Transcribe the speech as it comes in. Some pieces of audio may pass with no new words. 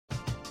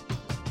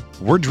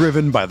We're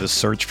driven by the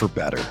search for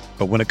better.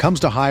 But when it comes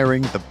to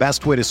hiring, the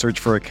best way to search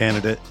for a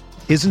candidate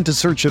isn't to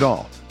search at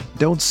all.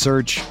 Don't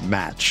search,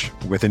 match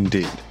with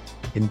Indeed.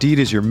 Indeed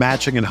is your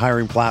matching and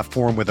hiring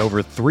platform with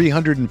over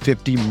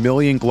 350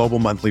 million global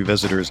monthly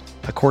visitors,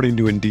 according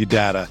to Indeed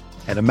data,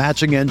 and a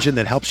matching engine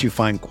that helps you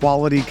find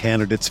quality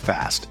candidates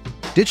fast.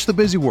 Ditch the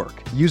busy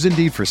work. Use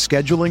Indeed for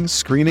scheduling,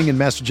 screening, and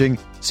messaging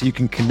so you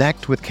can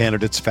connect with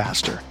candidates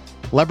faster.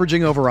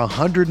 Leveraging over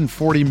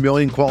 140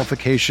 million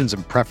qualifications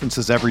and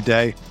preferences every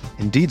day,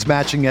 Indeed's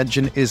matching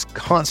engine is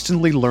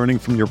constantly learning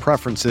from your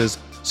preferences,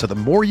 so the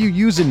more you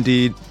use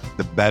Indeed,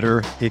 the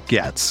better it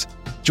gets.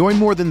 Join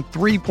more than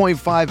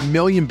 3.5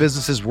 million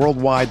businesses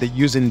worldwide that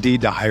use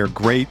Indeed to hire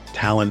great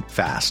talent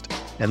fast.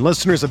 And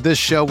listeners of this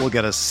show will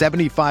get a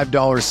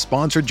 $75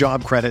 sponsored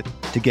job credit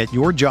to get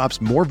your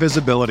jobs more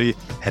visibility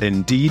at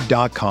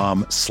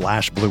Indeed.com/Blue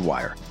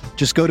Wire.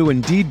 Just go to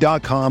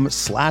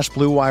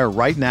Indeed.com/Blue Wire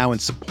right now and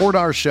support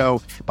our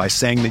show by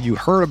saying that you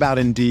heard about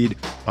Indeed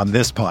on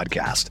this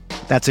podcast.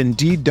 That's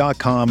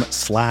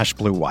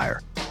Indeed.com/Blue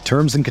Wire.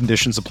 Terms and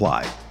conditions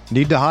apply.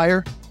 Need to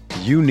hire?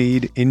 You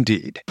need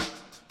Indeed.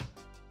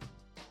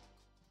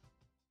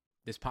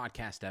 This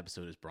podcast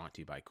episode is brought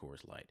to you by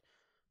Coors Light.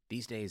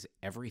 These days,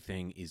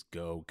 everything is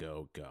go,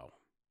 go, go.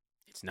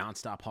 It's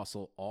nonstop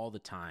hustle all the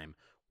time.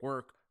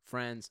 Work,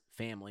 friends,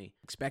 family,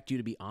 expect you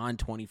to be on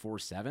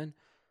 24/7.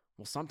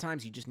 Well,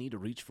 sometimes you just need to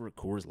reach for a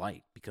Coors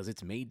Light because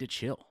it's made to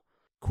chill.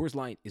 Coors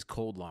Light is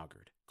cold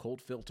lagered,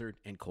 cold filtered,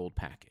 and cold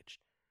packaged.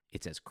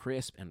 It's as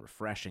crisp and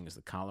refreshing as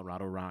the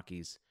Colorado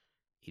Rockies.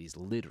 It is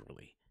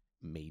literally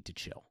made to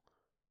chill.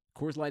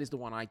 Coors Light is the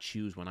one I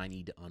choose when I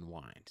need to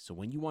unwind. So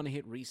when you want to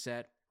hit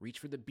reset, reach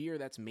for the beer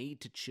that's made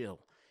to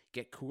chill.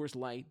 Get Coors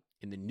Light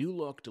in the new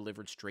look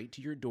delivered straight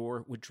to your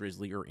door with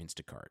Drizzly or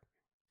Instacart.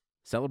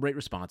 Celebrate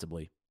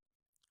responsibly.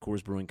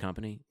 Coors Brewing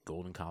Company,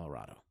 Golden,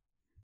 Colorado.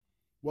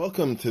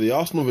 Welcome to the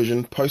Arsenal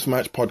Vision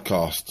post-match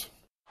podcast.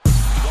 Well,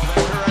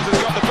 Perez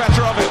has got the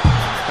better of it,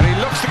 and he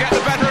looks to get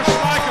the better of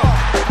Schmeichel,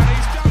 and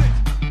he's done it.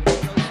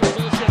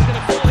 Borussia is going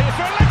to fall here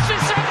for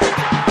Alexis Henry,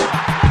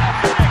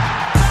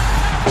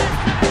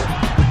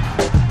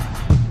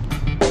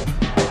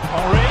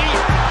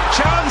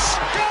 chance,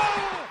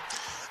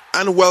 goal!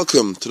 And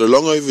welcome to the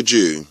long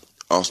overdue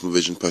Arsenal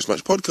Vision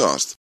post-match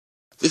podcast.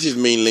 This is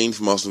me and Lean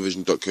from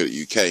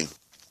arsenalvision.co.uk.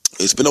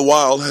 It's been a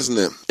while, hasn't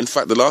it? In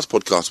fact, the last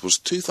podcast was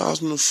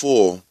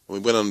 2004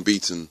 when we went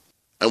unbeaten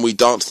and we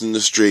danced in the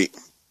street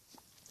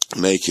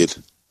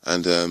naked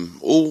and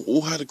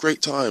all had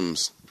great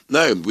times.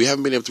 No, we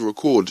haven't been able to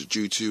record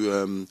due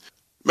to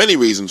many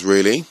reasons,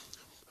 really.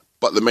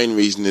 But the main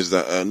reason is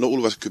that not all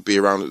of us could be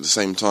around at the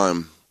same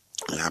time.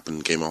 It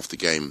happened game after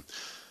game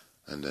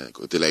and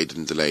got delayed.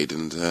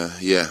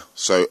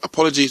 So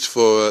apologies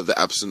for the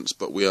absence,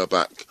 but we are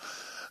back.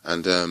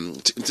 And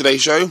in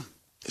today's show,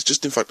 it's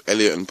just, in fact,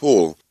 Elliot and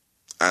Paul,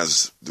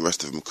 as the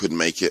rest of them couldn't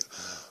make it.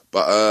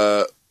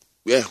 But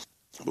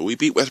we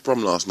beat West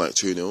Brom last night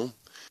 2-0.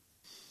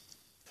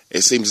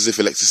 It seems as if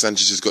Alexis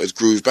Sanchez has got his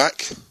groove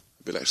back, a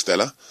bit like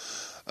Stella,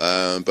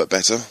 but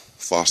better,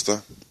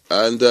 faster.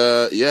 And,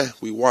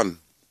 we won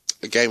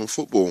a game of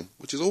football,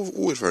 which is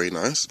always very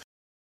nice.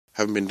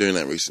 Haven't been doing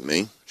that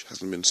recently, which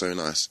hasn't been so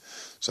nice.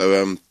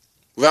 So,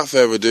 without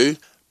further ado, I'm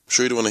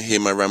sure you don't want to hear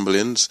my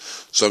ramblings,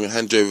 so I'm going to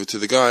hand you over to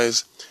the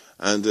guys.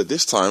 And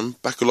this time,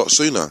 back a lot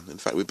sooner. In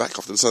fact, we're back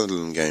after the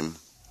Sunderland game.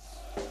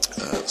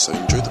 So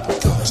enjoy the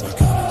podcast.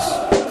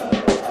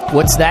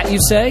 What's that you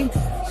say?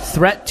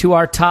 Threat to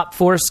our top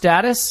four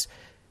status?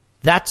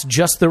 That's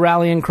just the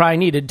rallying cry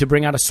needed to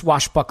bring out a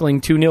swashbuckling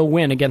 2-0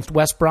 win against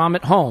West Brom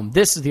at home.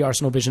 This is the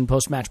Arsenal Vision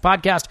post-match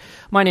podcast.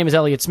 My name is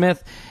Elliot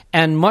Smith,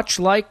 and much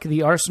like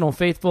the Arsenal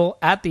faithful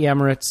at the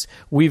Emirates,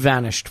 we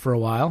vanished for a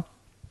while.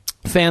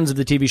 Fans of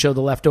the TV show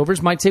The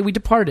Leftovers might say we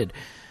departed.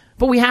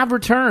 But we have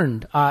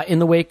returned in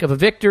the wake of a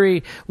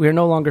victory. We are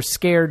no longer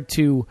scared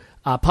to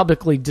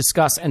publicly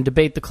discuss and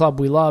debate the club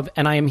we love.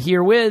 And I am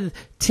here with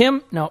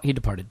Tim. No, he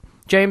departed.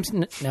 James.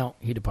 No,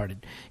 he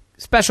departed.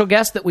 Special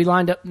guest that we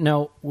lined up.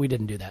 No, we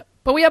didn't do that.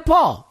 But we have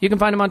Paul. You can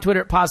find him on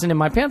Twitter at Pausing in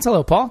My Pants.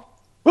 Hello, Paul.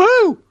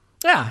 Woo!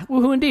 Yeah,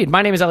 woohoo indeed.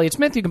 My name is Elliot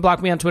Smith. You can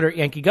block me on Twitter at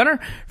Yankee Gunner.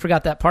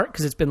 Forgot that part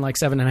because it's been like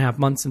 7.5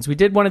 months since we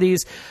did one of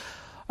these.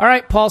 All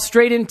right, Paul,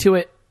 straight into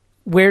it.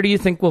 Where do you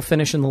think we'll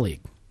finish in the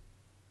league?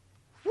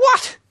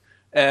 What?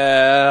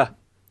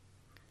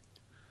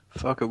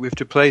 Fuck it, we have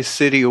to play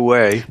City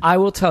away. I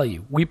will tell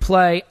you. We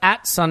play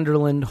at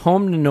Sunderland,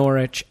 home to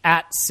Norwich,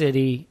 at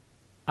City,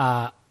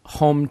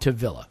 home to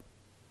Villa.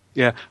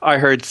 Yeah, I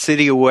heard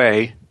City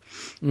away.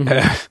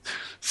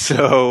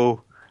 Mm-hmm.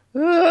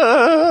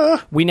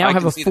 We now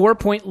have a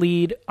 4-point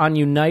lead on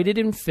United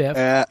in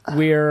fifth.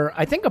 We're,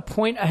 I think, a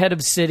point ahead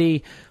of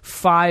City,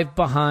 5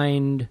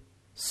 behind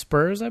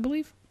Spurs, I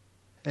believe.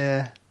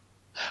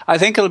 I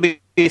think it'll be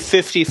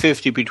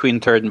 50-50 between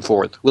third and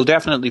fourth. We'll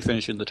definitely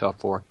finish in the top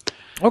 4.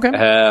 Okay.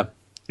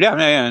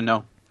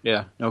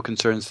 No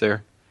concerns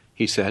there,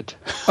 he said.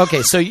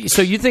 Okay, so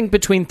you think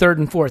between third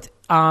and fourth.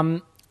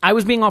 I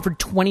was being offered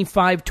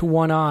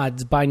 25-1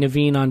 odds by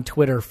Naveen on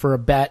Twitter for a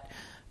bet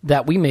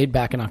that we made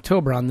back in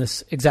October on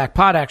this exact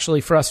pod,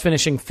 actually, for us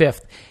finishing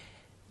 5th.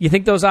 You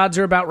think those odds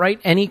are about right?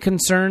 Any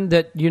concern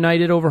that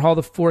United overhaul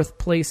the fourth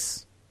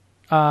place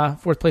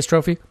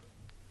trophy?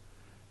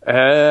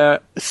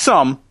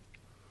 Some,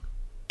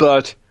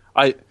 but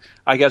I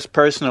guess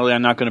personally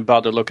I'm not going to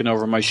bother looking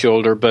over my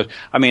shoulder. But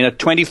I mean, at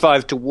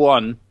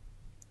 25-1,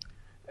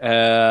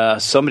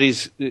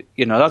 somebody's,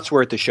 that's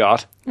worth a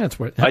shot. That's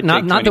worth it.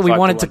 Not that we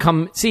want it to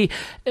come. See,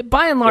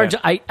 by and large,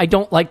 yeah. I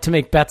don't like to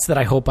make bets that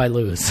I hope I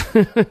lose.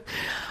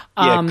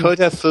 Could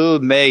have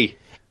fooled me.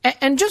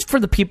 And just for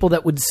the people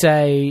that would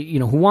say,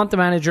 who want the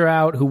manager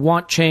out, who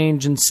want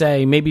change, and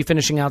say maybe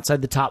finishing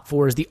outside the top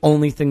 4 is the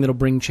only thing that'll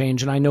bring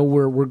change. And I know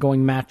we're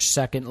going match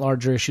second,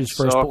 larger issues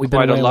first, but we've been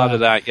quite a lot of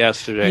that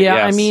yesterday. Yeah,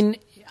 yes. I mean,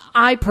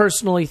 I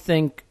personally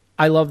think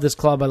I love this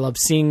club. I love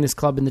seeing this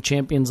club in the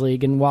Champions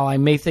League. And while I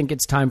may think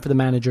it's time for the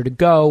manager to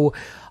go,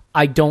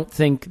 I don't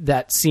think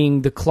that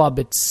seeing the club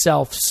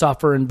itself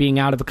suffer and being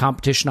out of a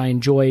competition I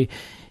enjoy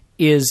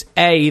is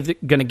A,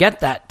 going to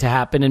get that to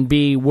happen, and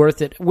B,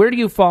 worth it. Where do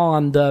you fall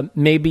on the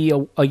maybe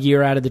a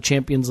year out of the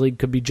Champions League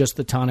could be just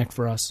the tonic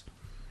for us?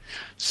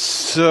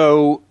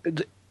 So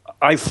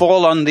I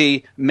fall on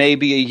the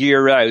maybe a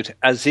year out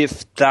as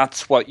if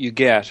that's what you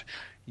get.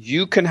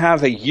 You can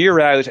have a year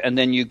out and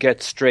then you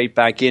get straight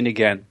back in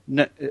again.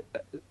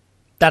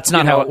 That's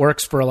not how it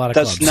works for a lot of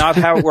clubs. That's not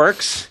how it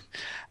works.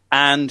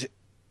 And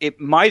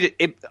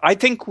I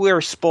think we're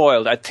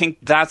spoiled. I think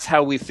that's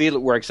how we feel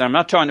it works. I'm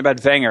not talking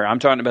about Wenger. I'm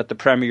talking about the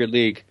Premier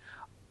League.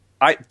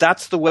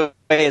 That's the way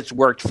it's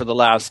worked for the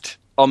last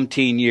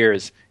umpteen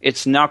years.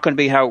 It's not going to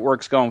be how it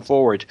works going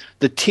forward.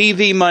 The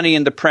TV money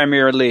in the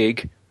Premier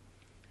League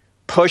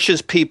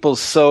pushes people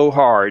so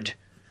hard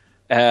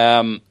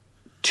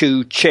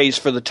to chase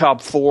for the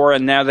top 4,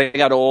 and now they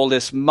got all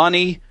this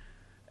money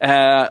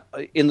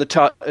in the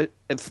top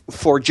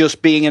for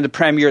just being in the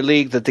Premier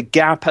League, that the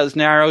gap has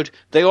narrowed.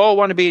 They all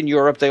want to be in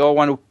Europe. They all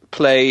want to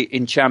play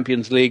in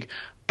Champions League,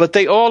 but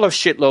they all have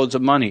shitloads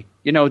of money.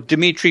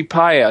 Dimitri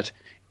Payet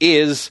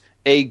is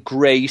a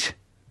great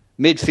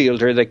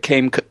midfielder that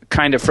came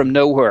kind of from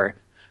nowhere.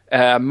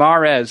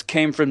 Mahrez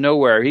came from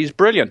nowhere. He's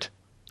brilliant.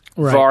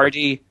 Right.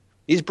 Vardy,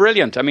 he's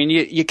brilliant. I mean,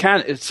 you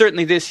can't,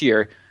 certainly this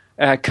year,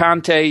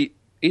 Kante,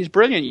 he's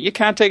brilliant. You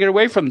can't take it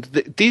away from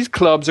them. These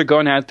clubs are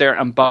going out there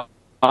and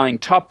buying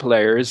top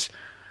players,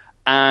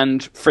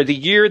 and for the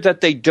year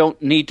that they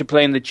don't need to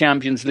play in the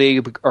Champions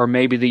League or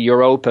maybe the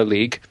Europa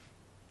League,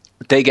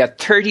 they get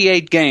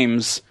 38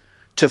 games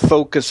to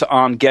focus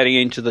on getting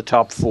into the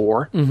top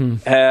 4.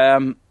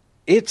 Mm-hmm.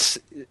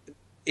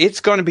 It's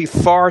going to be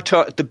far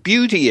tough. The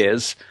beauty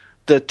is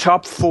the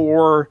top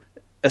 4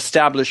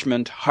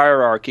 establishment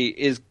hierarchy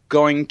is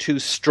going to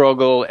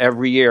struggle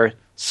every year.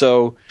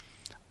 So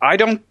I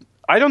don't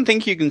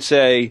think you can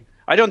say,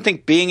 I don't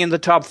think being in the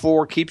top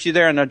 4 keeps you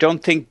there, and I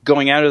don't think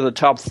going out of the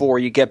top 4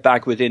 you get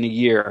back within a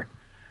year.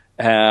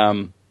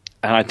 And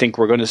I think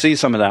we're going to see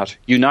some of that.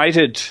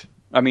 United,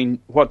 I mean,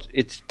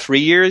 it's 3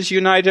 years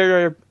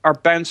United are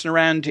bouncing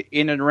around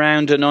in and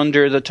around and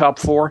under the top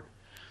 4.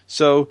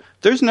 So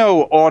there's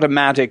no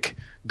automatic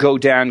go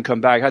down, come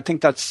back. I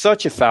think that's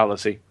such a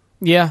fallacy.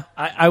 Yeah,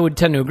 I would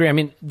tend to agree. I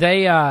mean,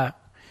 they're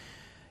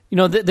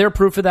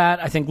proof of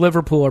that. I think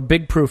Liverpool are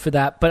big proof of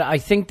that. But I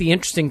think the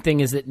interesting thing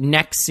is that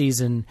next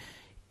season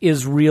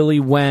is really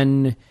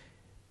when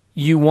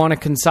you want to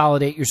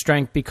consolidate your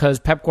strength, because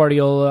Pep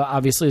Guardiola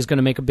obviously is going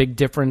to make a big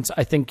difference.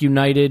 I think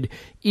United,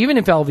 even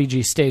if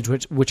LVG stays,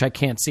 which I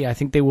can't see, I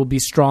think they will be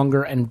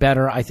stronger and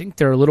better. I think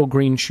there are little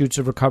green shoots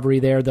of recovery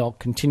there. They'll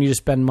continue to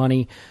spend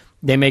money.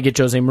 They may get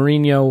Jose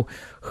Mourinho,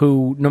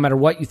 who, no matter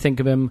what you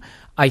think of him,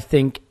 I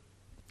think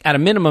at a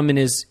minimum in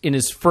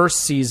his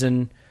first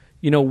season,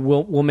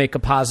 will make a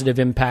positive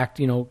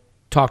impact.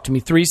 Talk to me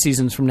 3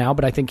 seasons from now,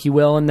 but I think he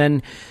will. And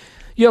then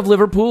you have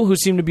Liverpool, who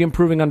seem to be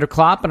improving under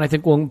Klopp, and I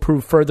think will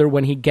improve further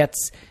when he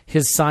gets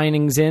his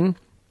signings in.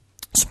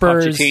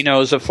 Spurs.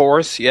 Pochettino's a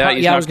force. I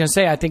was going to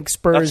say, I think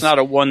Spurs. That's not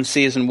a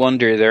one-season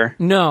wonder there.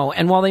 No,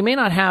 and while they may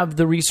not have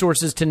the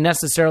resources to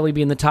necessarily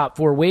be in the top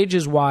 4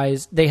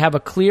 wages-wise, they have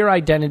a clear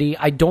identity.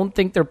 I don't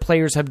think their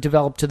players have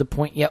developed to the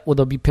point yet where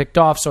they'll be picked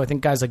off, so I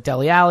think guys like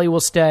Dele Alli will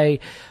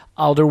stay,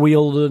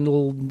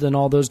 Alderweireld and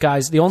all those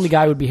guys. The only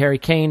guy would be Harry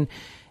Kane.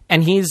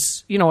 And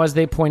he's, as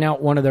they point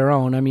out, one of their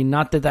own. I mean,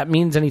 not that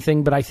means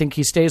anything, but I think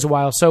he stays a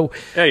while. So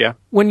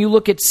when you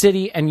look at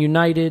City and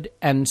United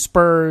and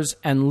Spurs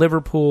and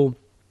Liverpool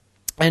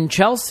and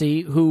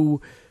Chelsea,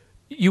 who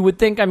you would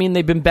think,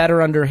 they've been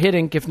better under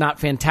Hiddink, if not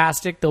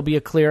fantastic. There'll be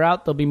a clear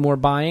out. There'll be more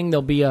buying.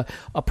 There'll be a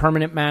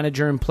permanent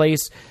manager in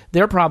place.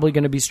 They're probably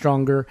going to be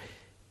stronger.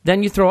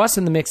 Then you throw us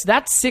in the mix.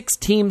 That's 6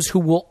 teams who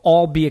will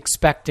all be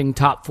expecting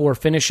top 4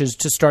 finishes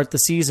to start the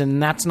season,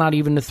 and that's not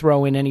even to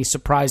throw in any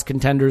surprise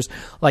contenders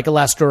like a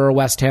Leicester or a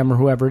West Ham or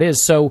whoever it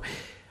is. So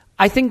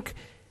I think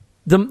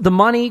the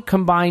money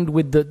combined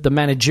with the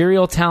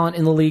managerial talent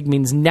in the league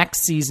means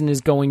next season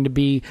is going to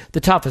be the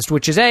toughest,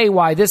 which is A,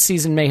 why this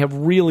season may have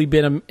really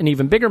been an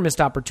even bigger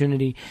missed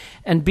opportunity,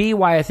 and B,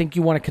 why I think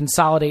you want to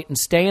consolidate and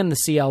stay in the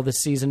CL this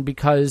season,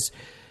 because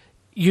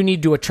you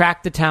need to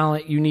attract the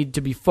talent. You need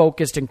to be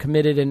focused and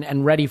committed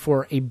and ready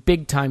for a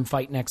big-time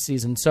fight next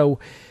season. So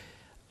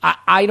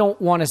I don't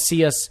want to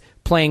see us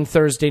playing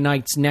Thursday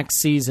nights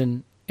next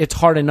season. It's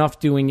hard enough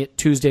doing it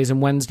Tuesdays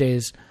and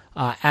Wednesdays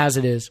as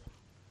it is,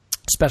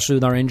 especially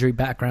with our injury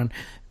background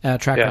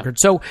track record.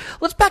 So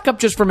let's back up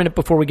just for a minute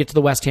before we get to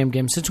the West Ham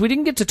game. Since we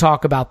didn't get to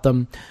talk about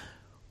them,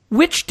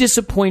 which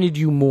disappointed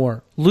you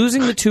more,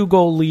 losing the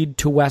 2-goal lead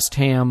to West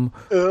Ham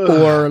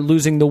or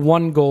losing the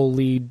 1-goal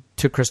lead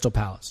to Crystal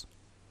Palace?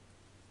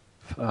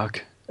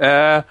 Fuck.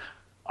 I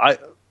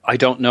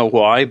don't know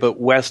why, but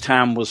West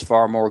Ham was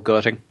far more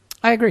gutting.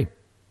 I agree.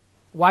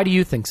 Why do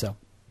you think so?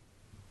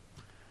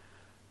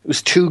 It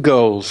was 2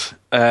 goals.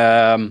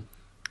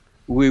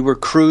 We were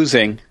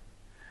cruising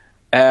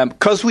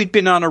because we'd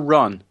been on a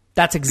run.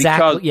 That's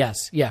exactly,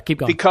 yes. Yeah, keep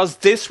going. Because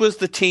this was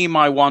the team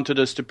I wanted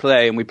us to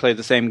play, and we played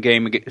the same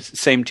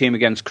team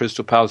against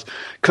Crystal Palace,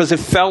 because it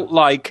felt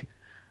like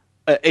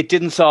it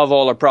didn't solve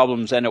all our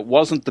problems, and it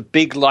wasn't the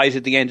big light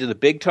at the end of the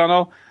big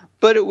tunnel,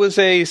 but it was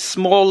a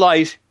small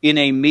light in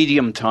a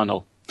medium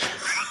tunnel.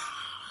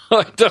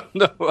 I don't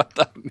know what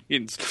that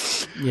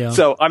means. Yeah.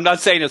 So I'm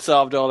not saying it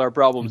solved all our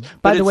problems.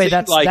 By the way,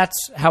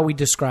 that's how we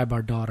describe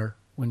our daughter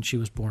when she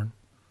was born.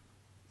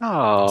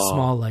 Oh.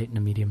 Small light in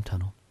a medium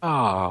tunnel.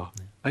 Oh.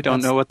 I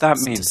don't know what that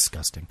means.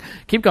 Disgusting.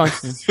 Keep going.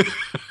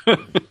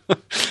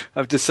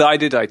 I've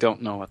decided I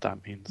don't know what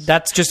that means.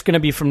 That's just going to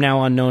be from now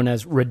on known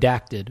as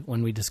redacted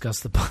when we discuss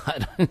the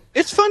pod.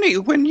 It's funny,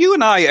 when you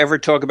and I ever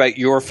talk about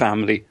your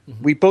family,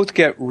 we both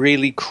get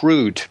really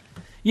crude.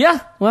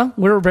 Yeah, well,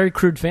 we're a very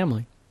crude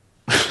family.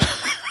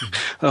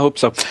 I hope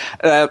so.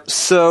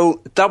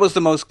 So that was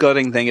the most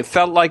gutting thing. It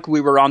felt like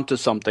we were onto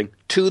something.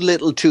 Too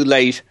little, too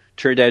late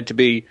turned out to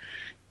be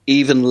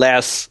even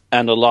less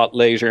and a lot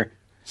later.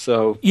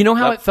 So you know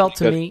how it felt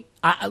to me?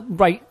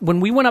 Right, when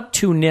we went up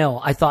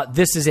 2-0, I thought,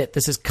 this is it.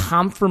 This is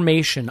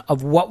confirmation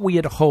of what we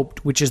had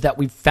hoped, which is that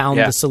we found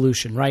the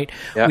solution, right?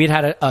 Yeah. We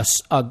had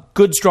a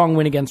good, strong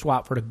win against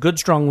Watford, a good,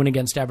 strong win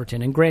against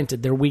Everton. And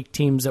granted, they're weak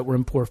teams that were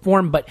in poor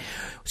form. But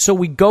so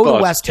we go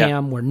to West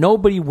Ham, where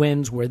nobody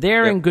wins, where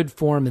they're in good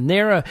form, and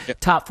they're a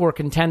top 4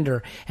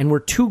 contender. And we're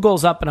 2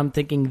 goals up, and I'm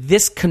thinking,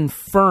 this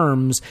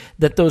confirms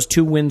that those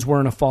 2 wins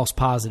weren't a false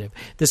positive.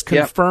 This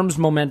confirms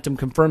momentum,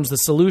 confirms the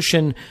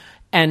solution,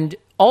 and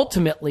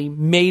ultimately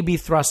maybe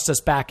thrusts us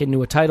back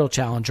into a title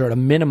challenge, or at a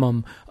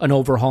minimum an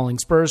overhauling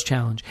Spurs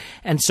challenge.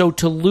 And so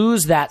to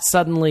lose that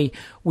suddenly,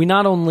 we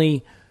not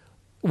only,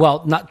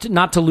 well,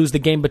 not to lose the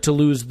game, but to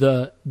lose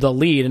the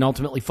lead and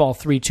ultimately fall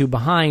 3-2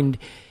 behind,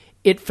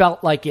 it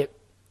felt like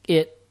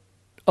it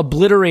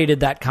obliterated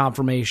that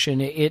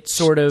confirmation. It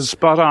sort of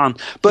spot on.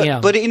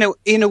 But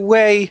in a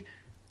way,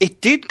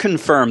 it did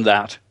confirm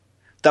that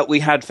we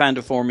had found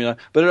a formula,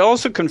 but it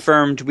also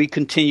confirmed we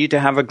continue to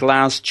have a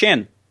glass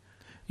chin.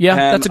 Yeah,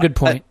 that's a good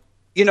point.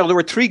 There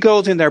were 3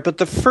 goals in there, but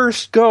the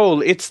first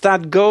goal, it's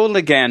that goal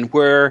again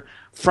where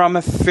from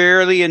a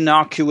fairly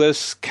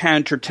innocuous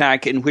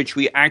counterattack in which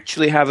we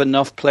actually have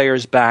enough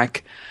players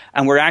back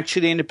and we're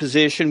actually in a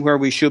position where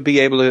we should be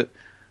able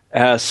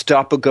to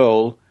stop a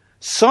goal,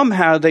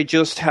 somehow they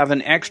just have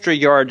an extra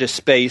yard of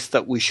space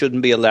that we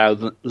shouldn't be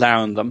allowing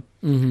them.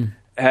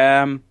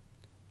 Mm-hmm.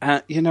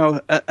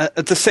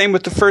 The same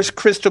with the first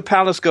Crystal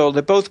Palace goal.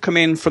 They both come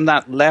in from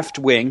that left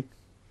wing.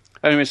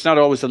 I mean, it's not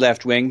always the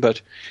left wing,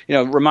 but, it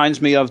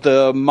reminds me of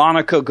the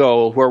Monaco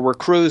goal where we're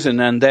cruising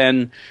and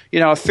then,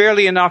 a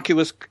fairly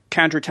innocuous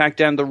counterattack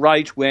down the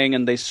right wing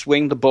and they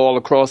swing the ball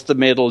across the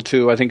middle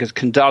to, I think it's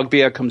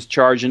Kondogbia comes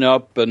charging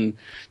up and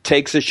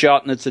takes a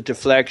shot and it's a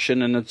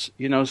deflection and it's,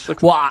 it's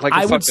like... Well,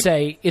 I would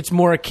say it's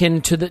more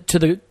akin to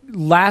the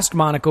last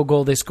Monaco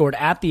goal they scored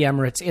at the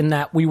Emirates, in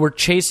that we were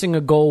chasing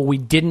a goal we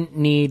didn't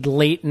need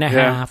late in a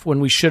half when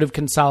we should have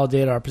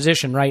consolidated our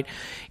position, right?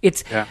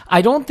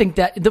 I don't think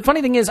that... The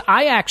funny thing is,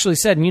 I actually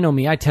said, and you know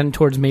me, I tend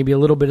towards maybe a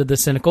little bit of the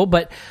cynical,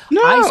 but...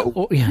 No,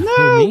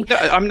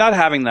 I'm not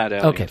having that,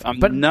 Elliot. Okay,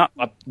 but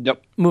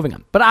nope. Moving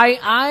on. But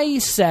I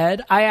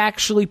said I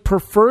actually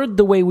preferred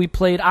the way we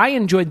played. I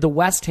enjoyed the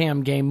West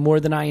Ham game more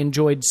than I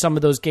enjoyed some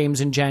of those games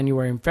in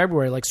January and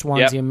February, like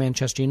Swansea and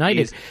Manchester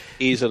United.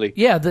 Easily.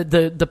 Yeah,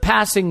 the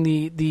passing,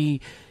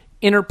 the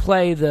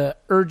interplay, the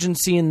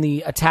urgency in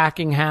the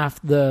attacking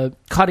half, the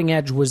cutting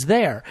edge was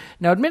there.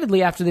 Now,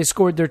 admittedly, after they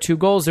scored their 2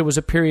 goals, there was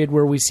a period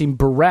where we seemed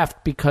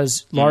bereft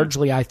because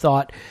largely I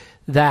thought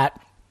that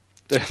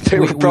they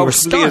were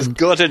probably as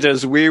gutted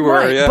as we were.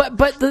 Right. Yeah.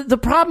 But the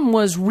problem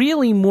was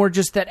really more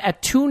just that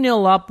at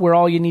 2-0 up, where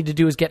all you need to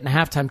do is get in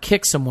halftime,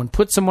 kick someone,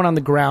 put someone on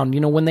the ground.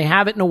 When they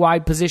have it in a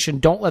wide position,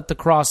 don't let the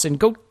cross in.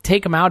 Go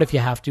take them out if you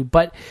have to.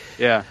 But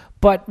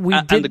we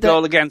did and the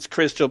goal against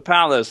Crystal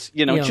Palace,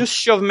 just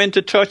shove them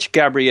into touch,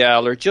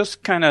 Gabriel, or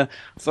just kind of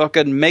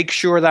fucking make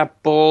sure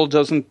that ball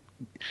doesn't,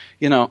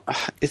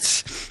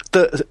 it's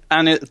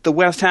the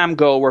West Ham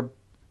goal where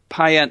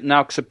Payet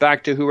knocks it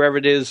back to whoever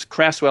it is,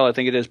 Cresswell, I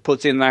think it is,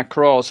 puts in that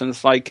cross, and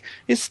it's like,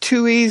 it's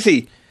too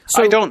easy.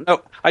 So,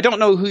 I don't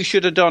know who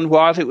should have done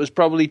what. It was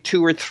probably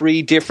 2 or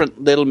 3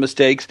 different little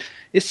mistakes.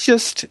 It's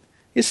just,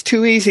 is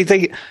too easy.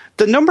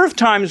 The number of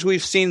times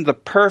we've seen the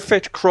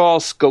perfect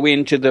cross go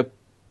into the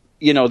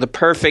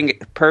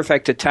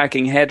perfect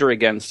attacking header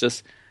against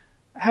us,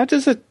 how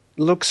does it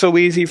look so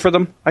easy for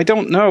them? I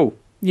don't know.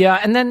 Yeah,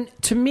 and then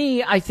to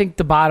me, I think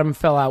the bottom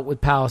fell out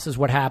with Palace. Is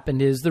what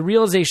happened is the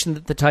realization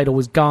that the title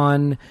was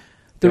gone,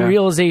 the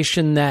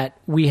realization that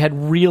we had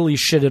really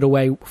shitted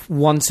away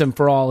once and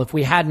for all. If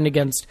we hadn't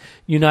against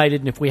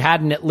United, and if we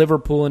hadn't at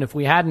Liverpool, and if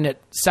we hadn't at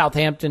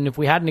Southampton, if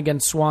we hadn't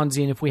against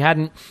Swansea, and if we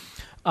hadn't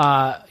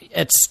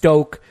at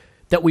Stoke,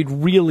 that we'd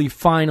really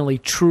finally,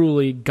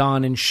 truly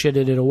gone and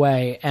shitted it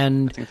away.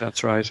 And I think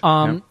that's right.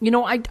 You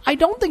know, I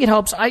don't think it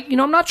helps.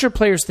 I'm not sure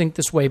players think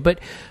this way, but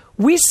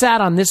we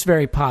sat on this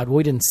very pod. Well,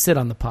 we didn't sit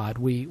on the pod.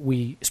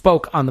 We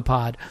spoke on the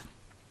pod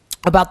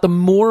about the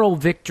moral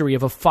victory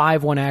of a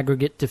 5-1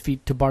 aggregate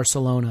defeat to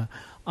Barcelona,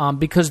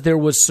 because there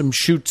was some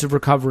shoots of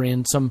recovery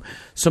and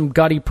some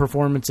gutty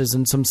performances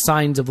and some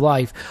signs of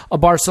life. A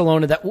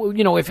Barcelona that,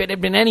 you know, if it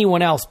had been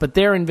anyone else, but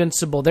they're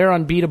invincible, they're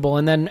unbeatable,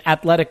 and then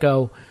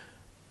Atletico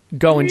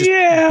go and just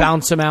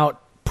bounce them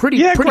out pretty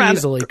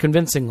easily,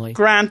 convincingly.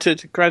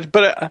 Granted,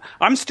 but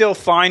I'm still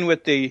fine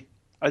with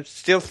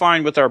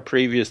our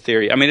previous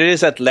theory. I mean, it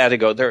is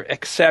Atletico; they're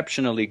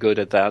exceptionally good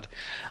at that,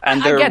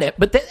 and I get it.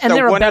 But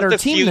they're a better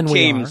team than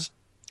we are.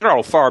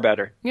 Oh, far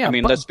better. Yeah, I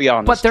mean, let's be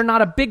honest. But they're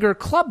not a bigger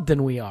club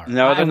than we are.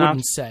 No, they're not. I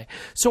wouldn't say.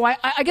 So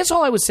I guess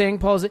all I was saying,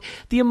 Paul, is that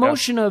the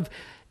emotion of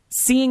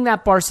seeing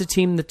that Barca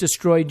team that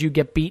destroyed you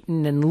get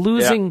beaten and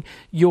losing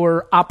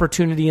your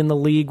opportunity in the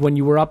league when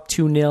you were up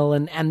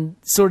 2-0 and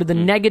sort of the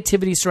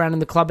negativity surrounding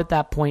the club at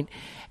that point.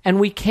 And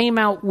we came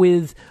out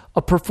with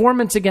a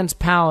performance against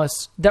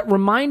Palace that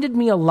reminded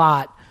me a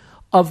lot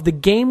of the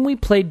game we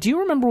played. Do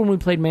you remember when we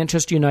played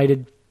Manchester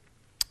United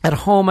at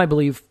home, I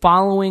believe,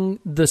 following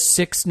the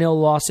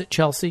 6-0 loss at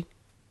Chelsea?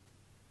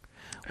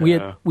 We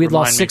had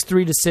lost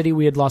 6-3 to City.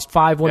 We had lost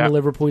 5-1 to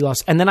Liverpool. We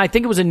lost. And then I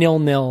think it was a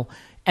 0-0.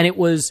 And it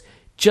was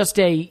just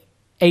a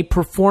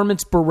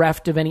performance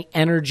bereft of any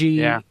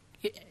energy,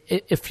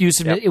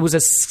 effusiveness. It was a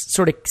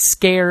sort of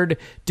scared,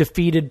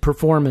 defeated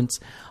performance.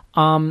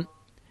 Don't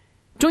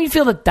you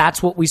feel that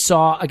that's what we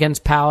saw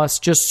against Palace?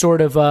 Just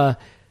sort of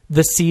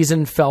the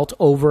season felt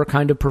over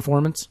kind of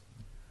performance?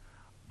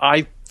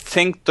 I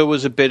think there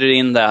was a bit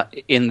in there,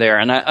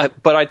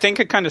 but I think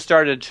it kind of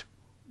started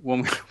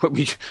when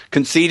we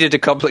conceded a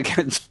couple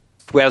against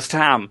West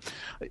Ham.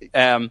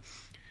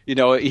 You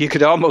know, you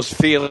could almost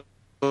feel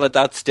at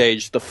that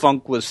stage the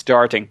funk was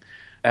starting,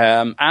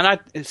 I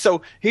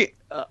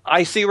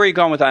see where you're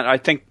going with that. I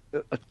think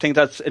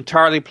that's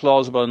entirely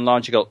plausible and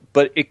logical,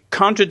 but it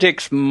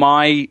contradicts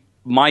my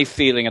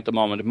feeling at the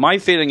moment. My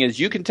feeling is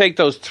you can take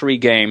those 3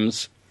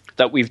 games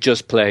that we've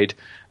just played,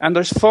 and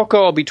there's fuck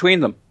all between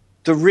them.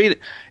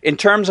 In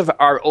terms of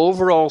our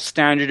overall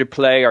standard of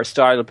play, our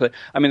style of play,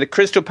 I mean, the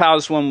Crystal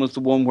Palace one was the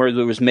one where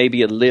there was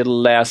maybe a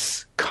little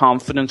less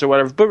confidence or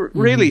whatever, but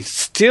really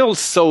still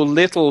so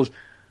little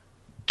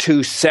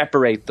to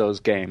separate those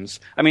games.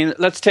 I mean,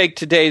 let's take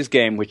today's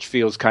game, which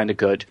feels kind of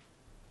good.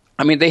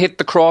 I mean, they hit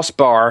the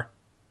crossbar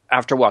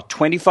after,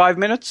 25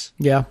 minutes?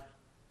 Yeah.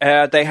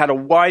 They had a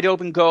wide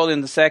open goal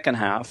in the second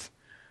half.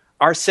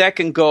 Our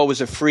second goal was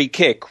a free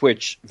kick,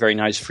 which, very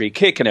nice free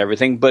kick and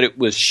everything, but it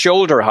was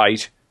shoulder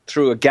height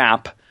through a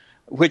gap,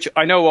 which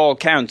I know all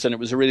counts, and it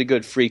was a really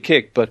good free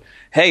kick. But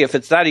hey, if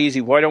it's that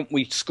easy, why don't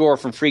we score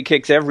from free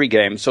kicks every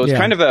game? So it's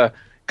kind of a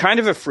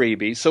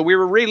freebie. So we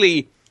were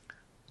really...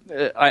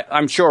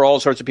 I'm sure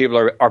all sorts of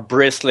people are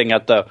bristling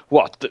at the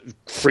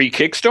free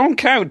kicks don't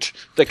count.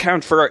 They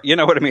count for, you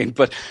know what I mean?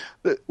 But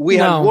we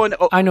had one.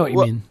 I know what you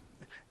mean.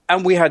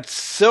 And we had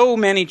so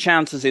many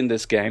chances in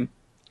this game,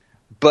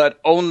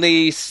 but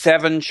only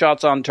 7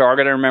 shots on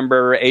target. I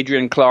remember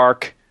Adrian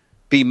Clark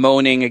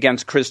bemoaning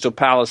against Crystal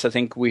Palace. I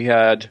think we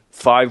had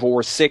 5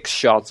 or 6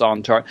 shots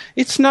on target.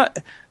 It's not.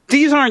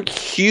 These aren't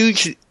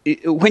huge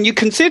when you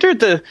consider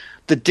the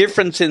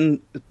difference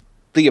in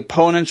the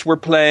opponents we're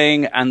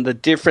playing and the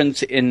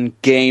difference in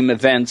game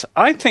events.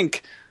 I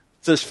think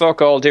there's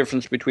fuck all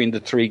difference between the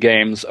 3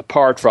 games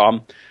apart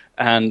from,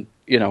 and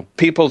you know,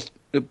 people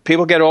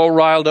get all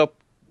riled up,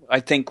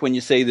 I think, when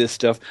you say this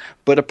stuff,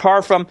 but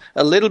apart from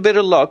a little bit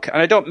of luck, and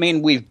I don't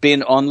mean we've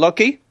been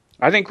unlucky,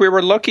 I think we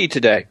were lucky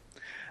today,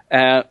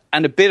 and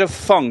a bit of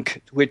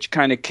funk which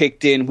kind of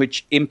kicked in,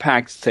 which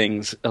impacts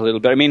things a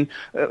little bit. I mean,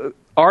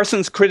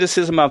 Arsenal's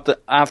criticism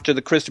after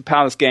the Crystal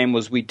Palace game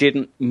was we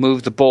didn't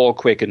move the ball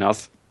quick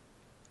enough.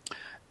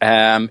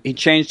 He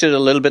changed it a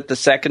little bit the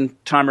second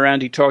time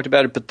around. He talked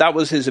about it, but that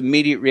was his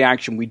immediate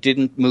reaction. We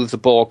didn't move the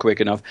ball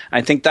quick enough.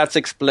 I think that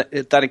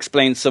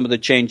explains some of the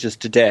changes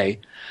today.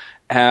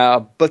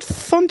 But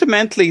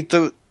fundamentally,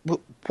 there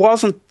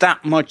wasn't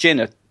that much in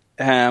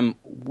it.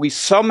 We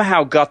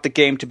somehow got the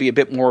game to be a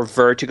bit more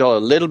vertical, a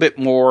little bit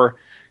more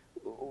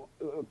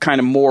kind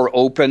of more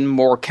open,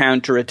 more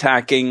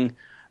counter-attacking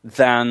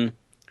than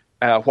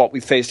what we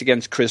faced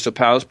against Crystal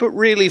Palace. But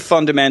really,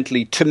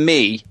 fundamentally, to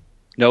me,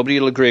 nobody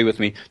will agree with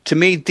me, to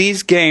me,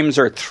 these games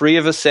are 3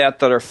 of a set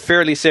that are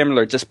fairly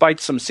similar, despite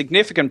some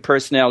significant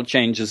personnel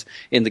changes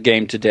in the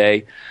game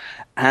today.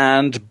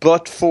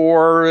 But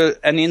for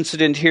an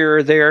incident here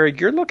or there,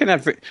 you're looking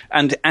at,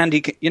 and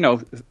Andy,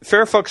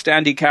 fair fucks to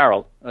Andy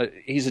Carroll.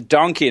 He's a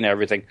donkey and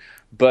everything.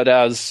 But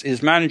as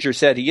his manager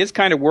said, he is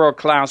kind of world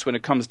class when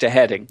it comes to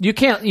heading. You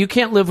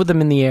can't live with him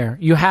in the air.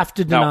 You have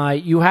to deny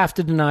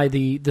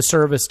the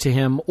service to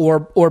him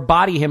or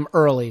body him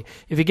early.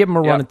 If you give him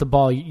a run at the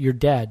ball, you're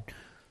dead.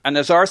 And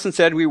as Arsene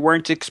said, we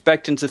weren't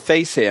expecting to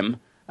face him,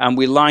 and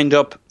we lined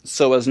up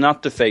so as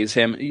not to face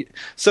him.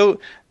 So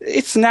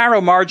it's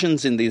narrow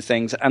margins in these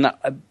things. And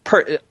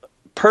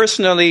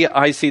personally,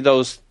 I see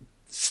those.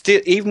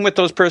 Even with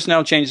those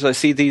personnel changes, I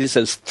see these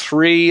as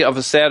 3 of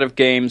a set of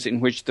games in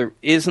which there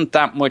isn't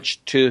that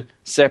much to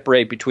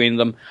separate between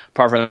them,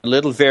 apart from a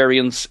little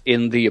variance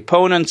in the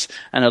opponents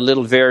and a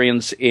little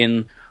variance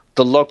in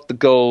the luck, the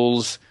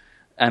goals,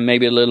 and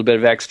maybe a little bit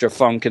of extra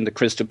funk in the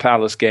Crystal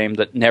Palace game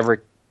that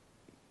never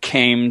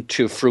came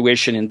to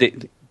fruition.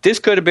 This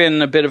could have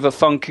been a bit of a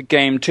funk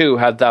game too,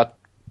 had that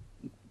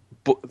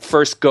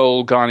first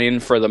goal gone in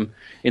for them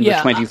in the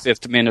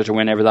 25th minute or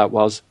whenever that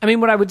was. I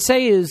mean, what I would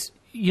say is,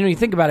 you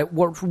think about it,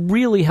 what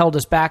really held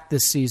us back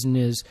this season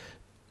is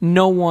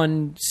no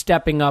one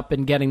stepping up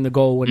and getting the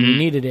goal when we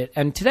needed it.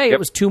 And today it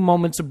was 2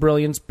 moments of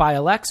brilliance by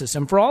Alexis.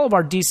 And for all of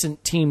our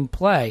decent team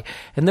play,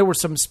 and there were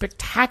some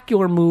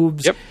spectacular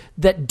moves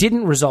that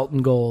didn't result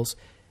in goals,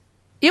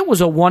 it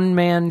was a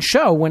one-man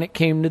show when it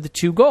came to the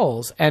 2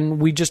 goals. And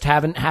we just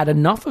haven't had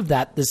enough of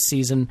that this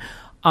season.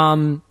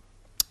 Giroud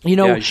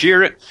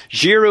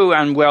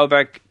and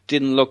Welbeck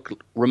didn't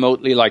look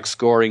remotely like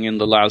scoring in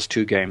the last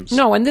 2 games.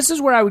 No, and this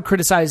is where I would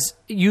criticize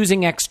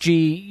using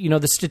XG,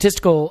 the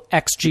statistical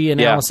XG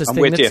analysis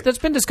thing that's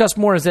been discussed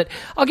more, is that,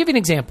 I'll give you an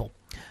example.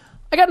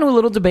 I got into a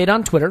little debate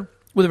on Twitter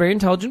with a very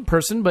intelligent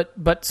person,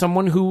 but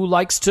someone who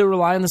likes to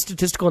rely on the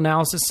statistical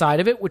analysis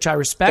side of it, which I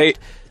respect.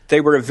 They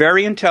were a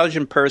very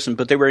intelligent person,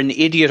 but they were an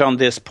idiot on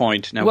this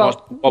point. Now,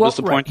 what was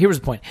the point? Here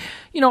was the point.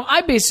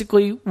 I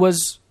basically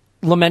was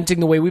lamenting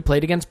the way we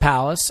played against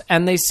Palace,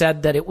 and they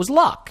said that it was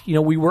luck.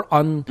 We were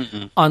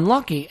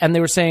unlucky, and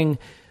they were saying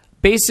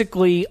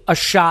basically a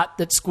shot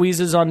that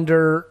squeezes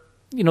under,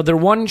 their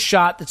one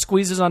shot that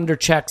squeezes under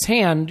Czech's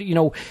hand,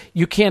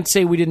 you can't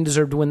say we didn't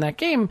deserve to win that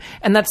game,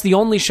 and that's the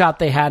only shot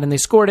they had, and they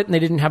scored it, and they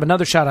didn't have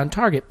another shot on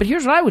target. But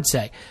here's what I would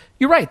say.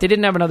 You're right, they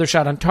didn't have another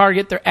shot on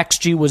target. Their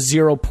XG was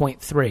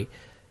 0.3.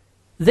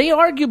 They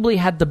arguably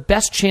had the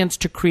best chance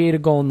to create a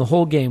goal in the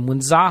whole game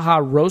when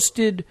Zaha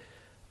roasted...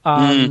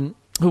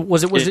 Who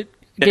was it? Was it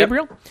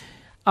Gabriel?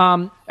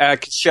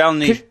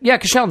 Koscielny.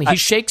 Koscielny. He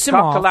shakes him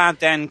off. Coquelin,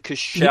 then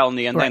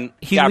Koscielny, and then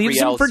he Gabriel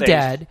leaves him for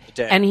dead.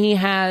 dead. And he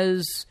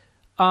has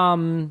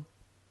who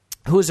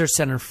is their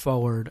center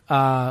forward?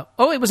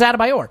 It was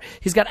Adebayor.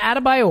 He's got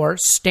Adebayor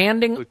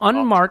standing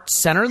unmarked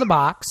center of the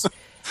box,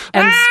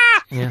 and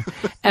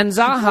and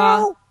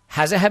Zaha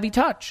has a heavy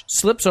touch,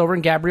 slips over,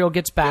 and Gabriel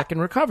gets back and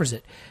recovers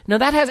it. Now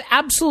that has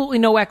absolutely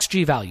no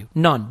XG value,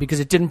 none, because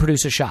it didn't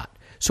produce a shot,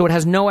 so it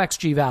has no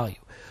XG value.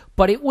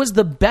 But it was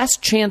the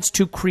best chance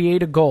to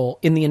create a goal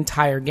in the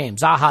entire game.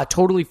 Zaha,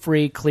 totally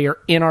free, clear,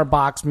 in our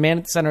box, man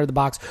at the center of the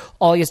box.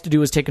 All he has to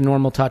do is take a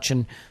normal touch,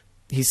 and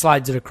he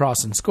slides it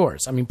across and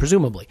scores. I mean,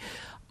 presumably.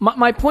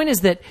 My point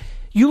is that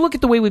you look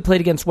at the way we played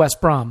against West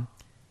Brom.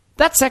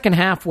 That second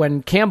half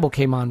when Campbell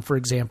came on, for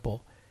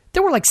example,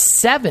 there were like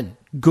 7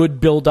 good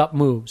build-up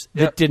moves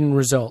that didn't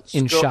result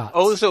in shots.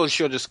 Ozil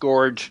should have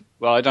scored,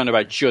 well, I don't know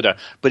about shoulda,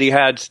 but he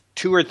had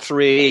 2 or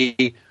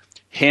 3...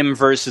 him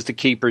versus the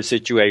keeper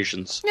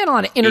situations. He had a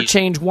lot of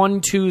interchange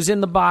 1-2s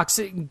in the box,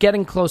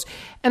 getting close.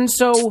 And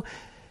so,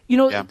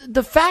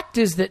 the fact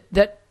is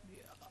that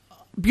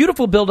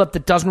beautiful buildup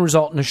that doesn't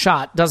result in a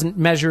shot doesn't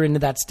measure into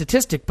that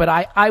statistic. But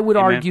I would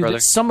argue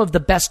that some of the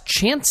best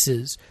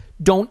chances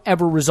don't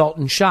ever result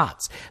in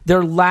shots.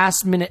 They're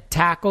last-minute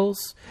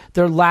tackles,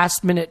 they're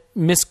last-minute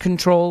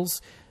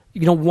miscontrols,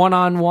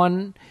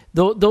 one-on-one.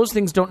 Those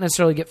things don't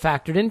necessarily get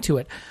factored into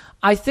it.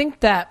 I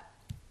think that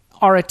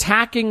our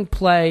attacking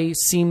play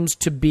seems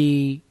to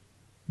be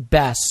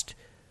best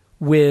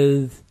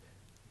with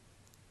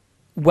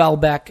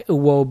Welbeck,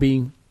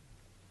 Iwobi,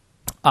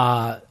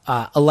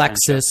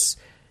 Alexis,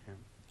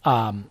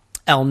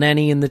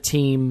 Elneny in the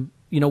team.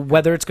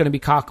 Whether it's going to be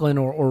Coquelin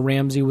or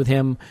Ramsey with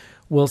him,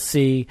 we'll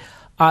see.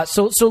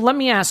 So let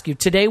me ask you.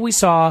 Today we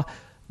saw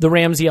the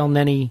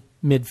Ramsey-Elneny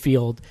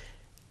midfield.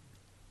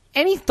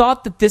 Any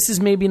thought that this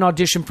is maybe an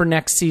audition for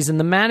next season?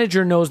 The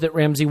manager knows that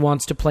Ramsey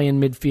wants to play in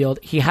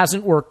midfield. He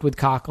hasn't worked with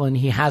Coquelin.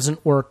 He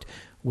hasn't worked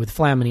with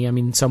Flamini. I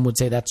mean, some would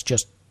say that's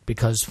just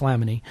because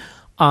Flamini.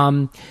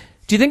 Do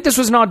you think this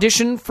was an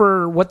audition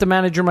for what the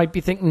manager might be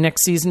thinking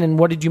next season, and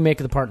what did you make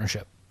of the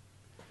partnership?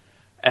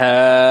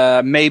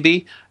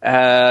 Maybe.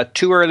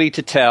 Too early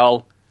to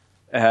tell,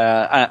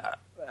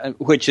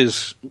 which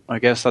is, I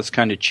guess that's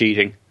kind of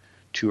cheating.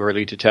 Too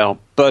early to tell.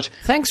 But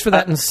thanks for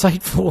that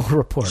insightful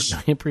report.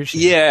 I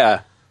appreciate it.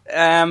 Yeah.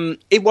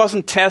 It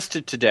wasn't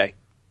tested today.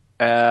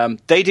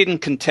 They didn't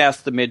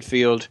contest the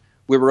midfield.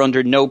 We were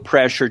under no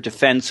pressure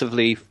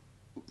defensively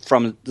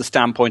from the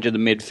standpoint of the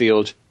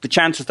midfield. The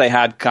chances they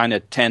had kind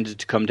of tended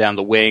to come down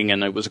the wing,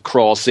 and it was a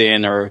cross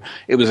in or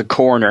it was a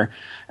corner.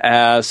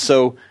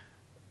 So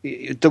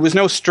there was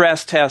no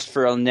stress test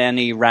for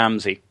Elneny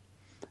Ramsey.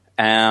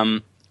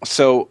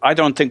 So I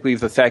don't think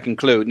we've a fucking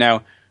clue.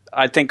 Now,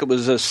 I think it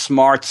was a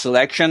smart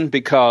selection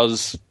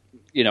because,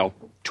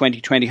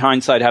 2020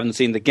 hindsight, haven't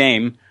seen the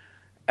game.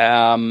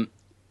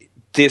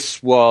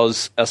 This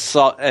was a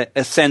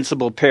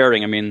sensible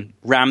pairing. I mean,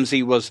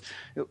 Ramsey was...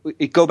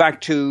 Go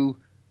back to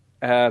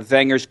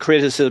Wenger's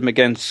criticism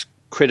against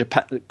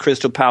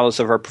Crystal Palace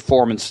of our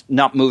performance,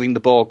 not moving the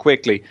ball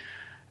quickly.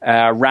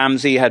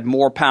 Ramsey had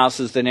more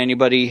passes than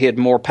anybody. He had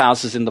more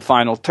passes in the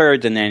final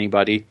third than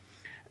anybody.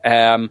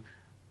 Having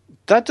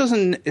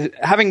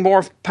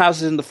more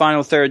passes in the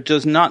final third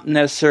does not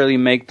necessarily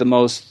make the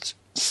most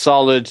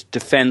solid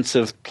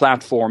defensive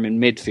platform in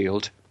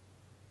midfield.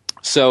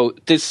 So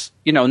this,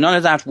 none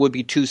of that would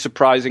be too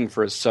surprising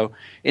for us. So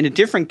in a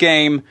different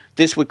game,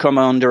 this would come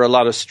under a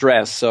lot of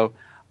stress. So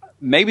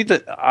maybe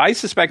I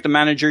suspect the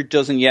manager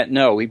doesn't yet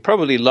know. He'd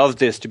probably love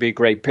this to be a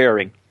great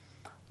pairing.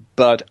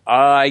 But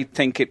I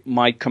think it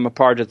might come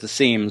apart at the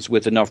seams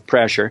with enough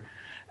pressure.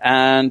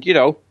 And,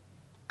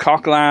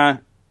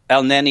 Coquelin,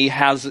 Elneny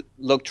has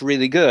looked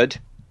really good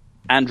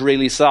and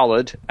really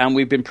solid, and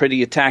we've been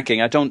pretty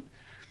attacking.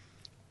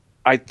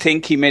 I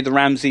think he made the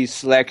Ramsey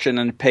selection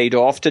and it paid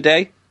off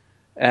today.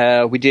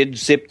 We did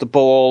zip the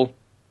ball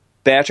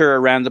better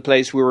around the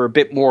place. We were a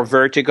bit more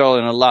vertical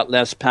and a lot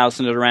less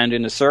passing it around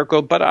in a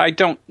circle, but I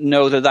don't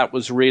know that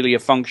was really a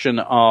function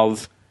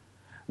of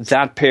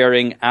that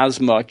pairing as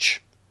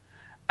much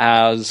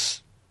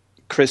as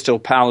Crystal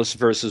Palace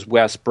versus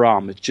West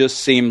Brom. It just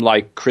seemed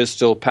like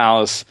Crystal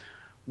Palace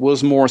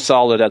was more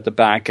solid at the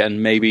back,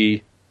 and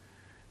maybe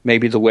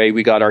the way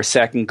we got our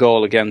second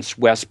goal against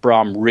West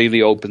Brom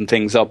really opened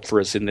things up for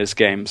us in this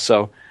game.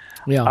 So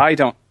yeah.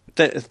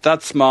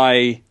 That's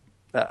my...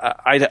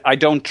 I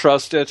don't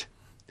trust it.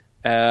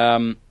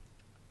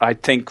 I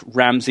think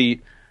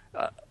Ramsey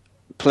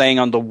playing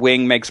on the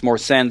wing makes more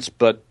sense,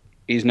 but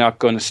he's not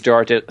going to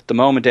start it at the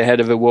moment ahead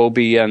of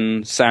Iwobi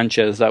and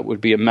Sanchez. That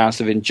would be a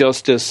massive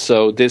injustice.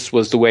 So this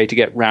was the way to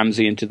get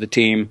Ramsey into the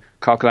team.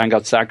 Coquelin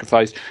got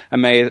sacrificed.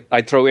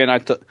 I throw in, I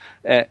thought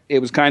it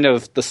was kind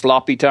of the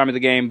sloppy time of the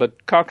game,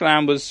 but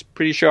Coquelin was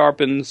pretty sharp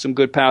and some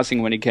good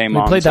passing when he came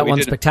on. He played that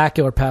one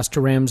spectacular pass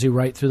to Ramsey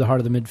right through the heart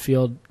of the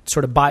midfield,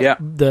 sort of by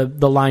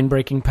the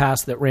line-breaking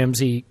pass that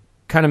Ramsey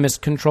kind of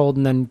miscontrolled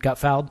and then got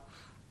fouled.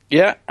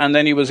 Yeah, and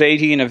then he was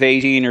 18 of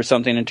 18 or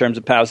something in terms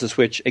of passes,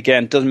 which,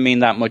 again, doesn't mean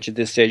that much at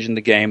this stage in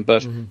the game,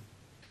 but,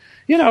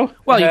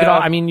 Well,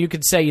 you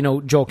could say,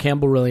 Joel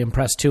Campbell really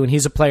impressed, too, and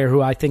he's a player who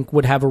I think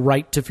would have a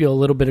right to feel a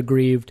little bit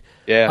aggrieved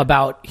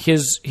about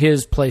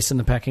his place in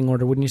the pecking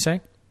order, wouldn't you say?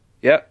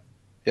 Yep.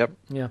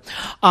 Yeah.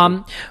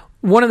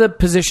 One of the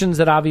positions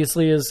that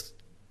obviously has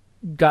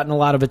gotten a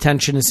lot of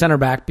attention is center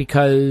back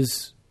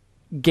because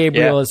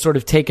Gabriel has sort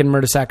of taken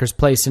Mertesacker's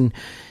place, and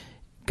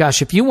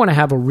gosh, if you want to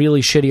have a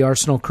really shitty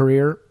Arsenal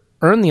career,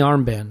 earn the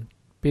armband,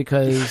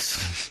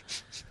 because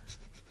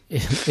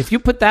if you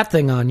put that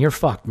thing on, you're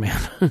fucked, man.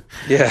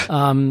 Yeah.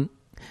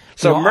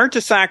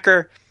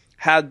 Mertesacker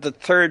had the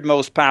third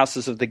most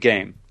passes of the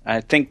game.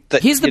 I think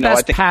that he's the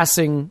best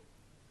passing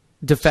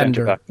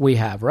defender we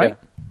have, right?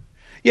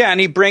 Yeah, and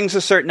he brings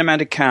a certain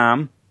amount of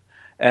calm.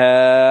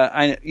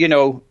 And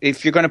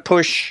if you're going to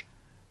push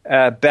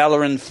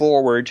Bellerin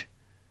forward,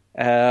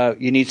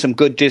 you need some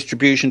good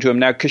distribution to him.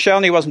 Now,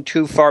 Koscielny wasn't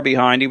too far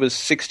behind. He was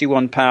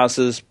 61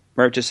 passes.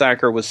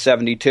 Mertesacker was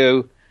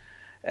 72.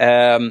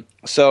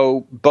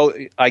 So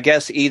I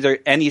guess either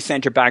any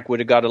centre-back would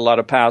have got a lot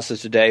of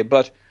passes today,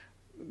 but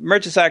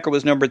Mertesacker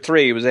was number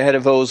 3. He was ahead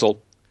of Ozil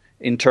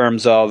in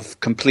terms of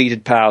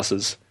completed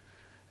passes.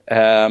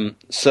 A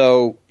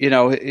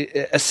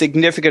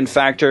significant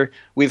factor.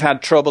 We've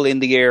had trouble in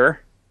the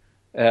air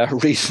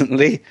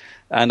recently.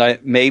 And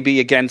maybe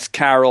against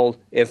Carroll,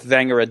 if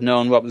Wenger had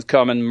known what was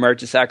coming,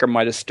 Mertesacker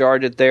might have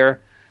started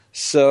there.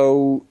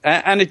 So,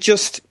 and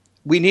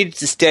we needed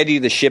to steady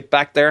the ship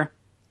back there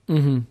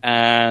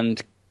and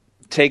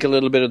take a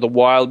little bit of the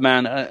wild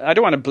man. I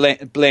don't want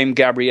to blame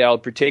Gabriel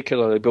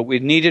particularly, but we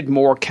needed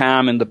more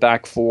calm in the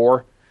back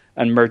four,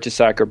 and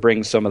Mertesacker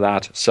brings some of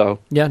that. So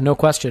yeah, no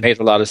question. Made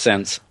a lot of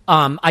sense.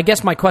 I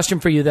guess my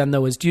question for you then,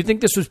 though, is do you think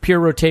this was pure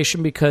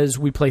rotation because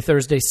we play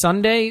Thursday,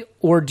 Sunday,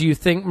 or do you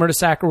think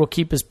Mertesacker will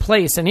keep his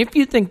place? And if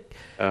you think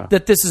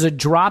that this is a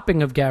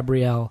dropping of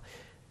Gabriel,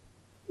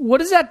 what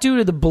does that do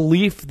to the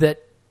belief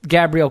that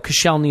Gabriel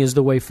Koscielny is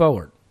the way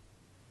forward?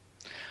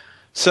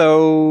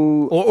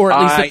 So, or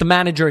at least that the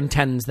manager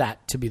intends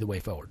that to be the way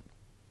forward.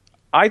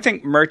 I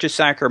think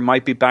Mertesacker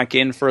might be back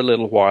in for a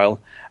little while.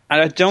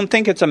 And I don't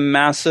think it's a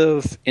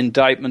massive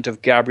indictment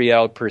of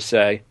Gabriel per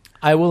se.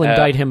 I will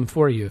indict him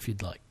for you if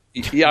you'd like.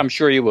 Yeah, I'm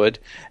sure you would.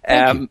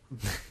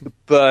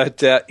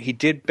 But he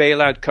did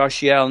bail out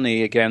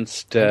Koscielny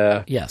against...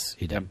 yes,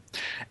 he did.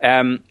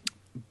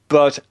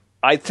 But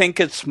I think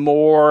it's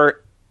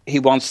more he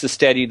wants to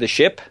steady the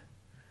ship.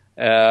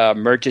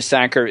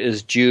 Mertesacker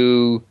is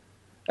due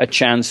a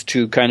chance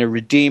to kind of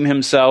redeem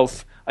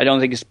himself. I don't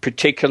think it's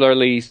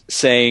particularly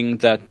saying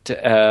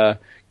that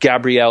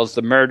Gabriel's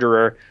the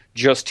murderer.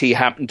 Just he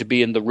happened to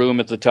be in the room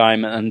at the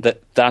time, and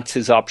that's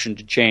his option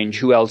to change.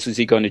 Who else is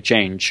he going to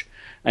change?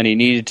 And he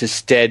needed to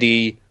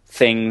steady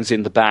things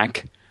in the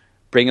back,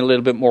 bring a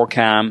little bit more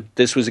calm.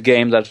 This was a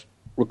game that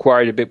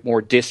required a bit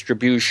more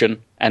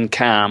distribution and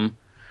calm,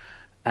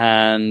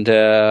 and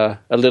a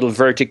little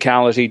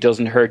verticality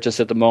doesn't hurt us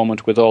at the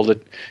moment with all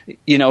the,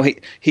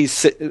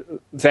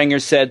 Wenger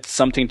said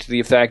something to the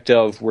effect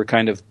of,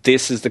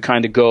 this is the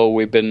kind of goal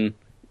we've been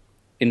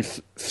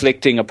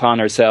inflicting upon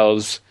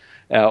ourselves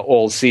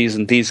all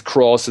season, these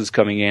crosses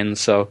coming in.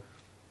 So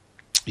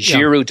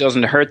Giroud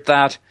doesn't hurt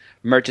that.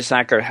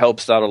 Mertesacker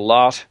helps that a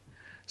lot.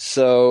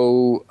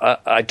 So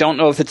I don't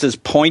know if it's as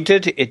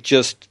pointed. It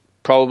just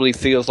probably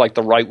feels like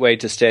the right way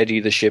to steady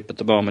the ship at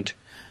the moment.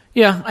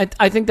 Yeah,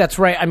 I think that's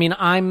right. I mean,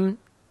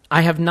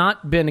 I have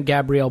not been a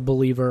Gabriel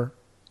believer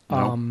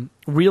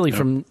really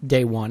from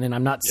day one, and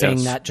I'm not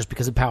saying that just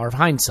because of power of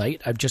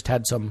hindsight. I've just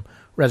had some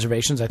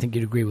reservations. I think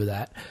you'd agree with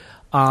that.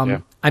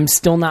 I'm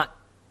still not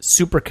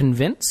super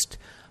convinced.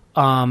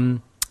 I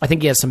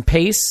think he has some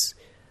pace.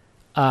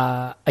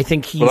 I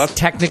think he's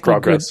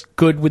technically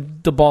good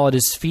with the ball at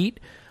his feet.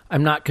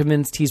 I'm not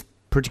convinced he's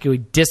particularly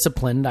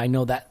disciplined. I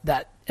know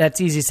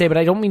that's easy to say, but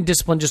I don't mean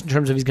discipline just in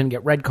terms of he's going to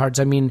get red cards.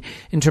 I mean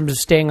in terms of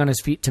staying on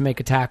his feet to make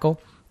a tackle.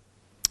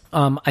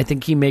 I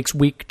think he makes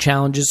weak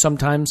challenges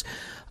sometimes.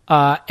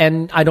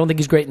 And I don't think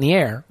he's great in the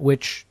air,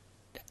 which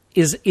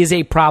is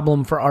a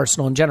problem for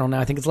Arsenal in general. Now,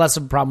 I think it's less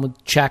of a problem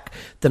with Cech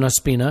than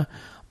Ospina,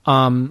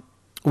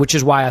 which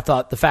is why I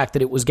thought the fact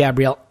that it was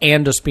Gabriel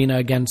and Ospina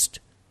against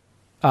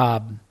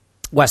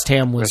West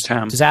Ham was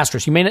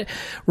disastrous. You may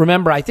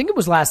remember, I think it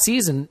was last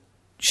season,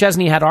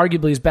 Szczesny had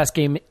arguably his best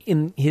game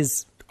in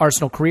his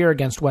Arsenal career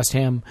against West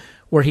Ham,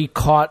 where he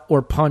caught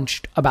or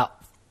punched about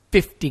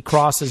 50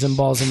 crosses and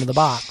balls into the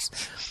box.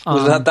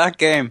 Was that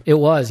game? It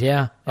was,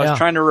 yeah. I was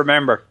trying to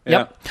remember.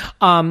 Yep.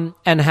 And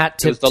had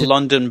to... It was the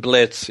London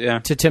Blitz, yeah.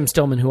 To Tim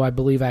Stillman, who I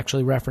believe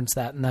actually referenced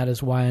that, and that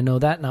is why I know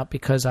that, not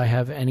because I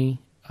have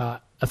any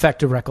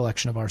effective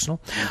recollection of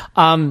Arsenal.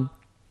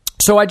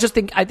 So I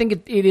think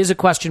it is a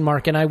question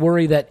mark, and I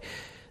worry that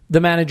the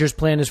manager's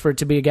plan is for it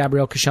to be a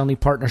Gabriel Koscielny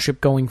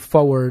partnership going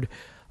forward.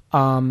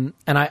 And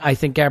I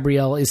think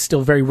Gabriel is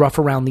still very rough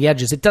around the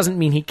edges. It doesn't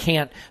mean he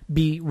can't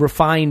be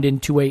refined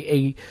into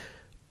a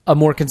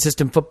more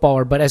consistent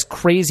footballer, but as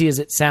crazy as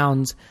it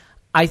sounds,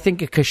 I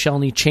think a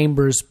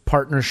Koscielny-Chambers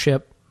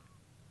partnership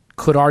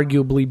could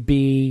arguably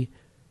be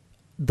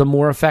the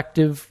more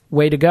effective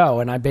way to go,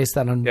 and I base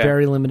that on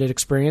very limited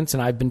experience,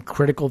 and I've been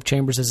critical of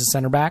Chambers as a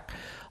center back.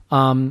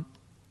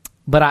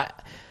 But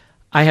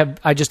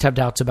I just have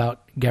doubts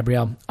about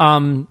Gabriel.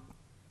 And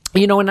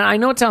I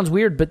know it sounds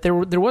weird, but there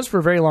was for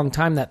a very long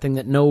time that thing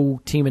that no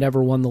team had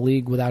ever won the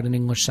league without an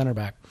English center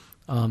back.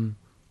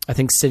 I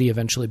think City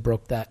eventually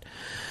broke that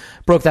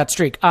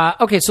streak.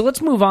 Okay, so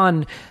let's move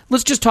on.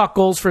 Let's just talk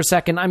goals for a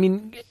second. I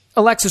mean,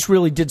 Alexis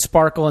really did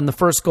sparkle, and the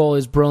first goal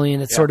is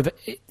brilliant. It's sort of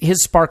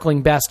his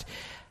sparkling best.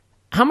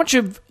 How much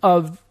of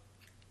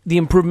the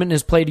improvement in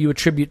his play do you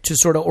attribute to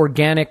sort of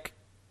organic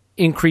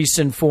increase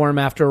in form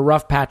after a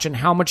rough patch, and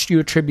how much do you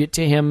attribute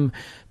to him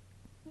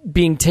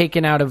being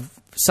taken out of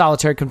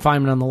solitary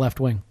confinement on the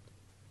left wing?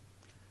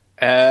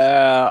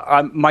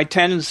 My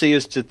tendency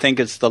is to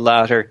think it's the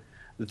latter.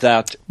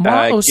 That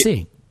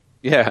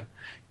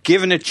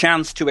given a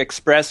chance to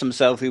express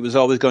himself, he was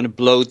always going to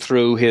blow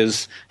through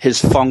his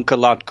funk a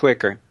lot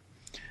quicker.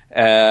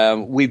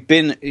 We've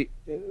been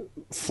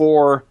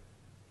for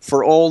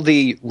all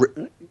the,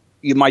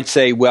 you might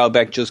say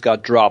Welbeck just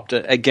got dropped.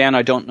 Again,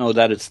 I don't know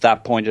that it's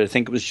that pointed. I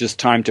think it was just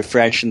time to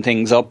freshen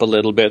things up a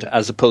little bit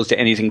as opposed to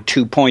anything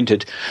too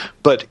pointed.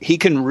 But he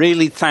can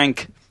really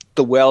thank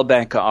the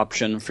Welbeck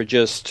option for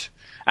just,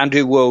 and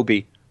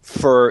Iwobi,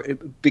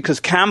 because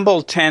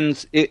Campbell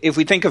tends, if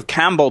we think of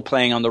Campbell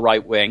playing on the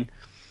right wing,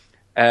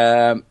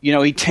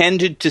 he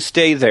tended to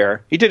stay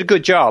there. He did a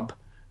good job.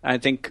 I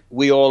think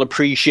we all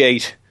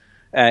appreciate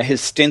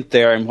his stint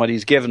there and what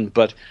he's given.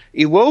 But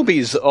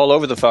Iwobi's all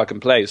over the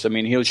fucking place. I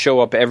mean, he'll show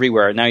up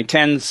everywhere. Now, he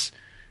tends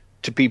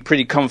to be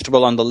pretty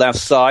comfortable on the left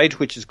side,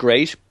 which is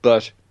great,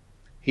 but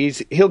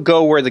he'll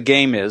go where the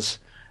game is.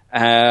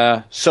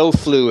 So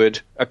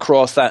fluid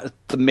across the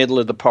middle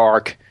of the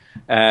park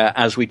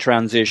as we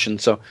transition.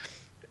 So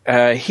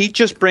he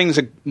just brings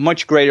a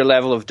much greater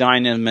level of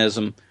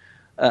dynamism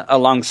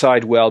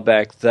alongside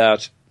Welbeck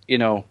that,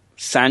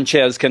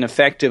 Sanchez can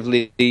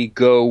effectively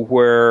go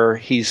where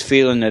he's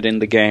feeling it in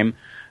the game.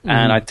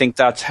 And I think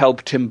that's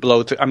helped him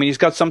blow through. I mean, he's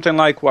got something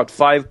like,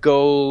 5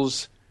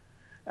 goals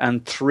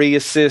and 3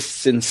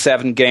 assists in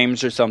 7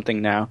 games or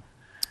something now.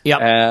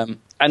 Yeah.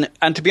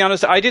 And to be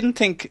honest, I didn't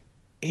think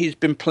he's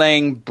been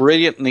playing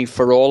brilliantly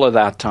for all of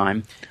that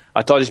time.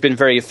 I thought he's been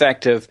very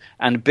effective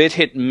and a bit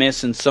hit and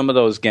miss in some of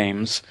those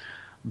games.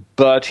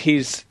 But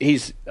he's.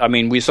 I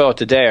mean, we saw it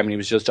today. I mean, he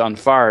was just on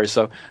fire.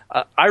 So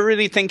I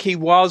really think he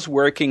was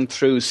working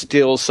through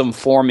still some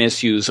form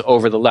issues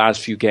over the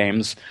last few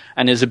games,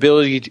 and his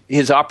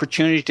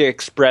opportunity to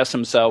express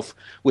himself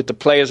with the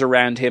players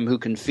around him who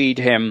can feed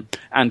him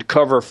and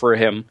cover for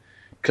him,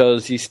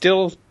 because he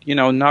still,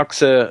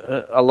 knocks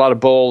a lot of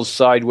balls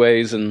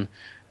sideways and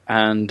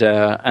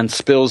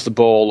spills the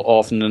ball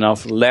often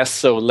enough. Less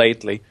so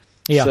lately.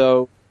 Yeah.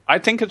 So I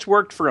think it's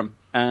worked for him.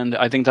 And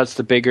I think that's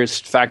the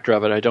biggest factor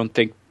of it. I don't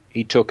think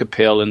he took a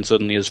pill and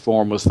suddenly his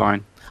form was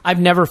fine. I've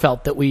never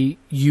felt that we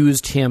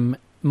used him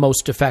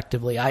most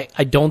effectively. I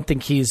don't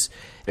think he's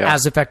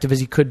as effective as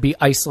he could be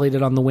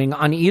isolated on the wing,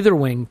 on either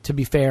wing, to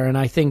be fair. And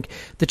I think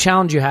the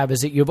challenge you have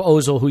is that you have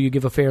Ozil, who you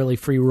give a fairly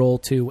free role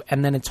to,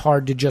 and then it's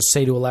hard to just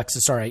say to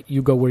Alexis, all right,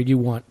 you go where you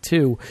want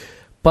to.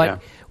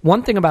 But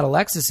one thing about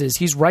Alexis is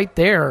he's right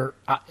there,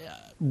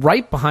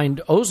 right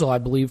behind Ozil, I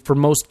believe, for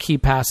most key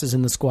passes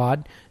in the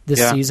squad this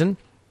season.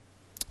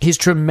 He's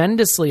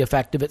tremendously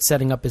effective at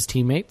setting up his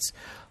teammates.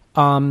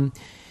 And,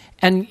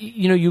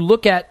 you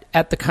look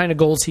at the kind of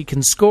goals he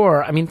can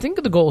score. I mean, think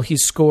of the goal he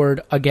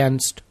scored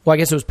against, I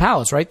guess it was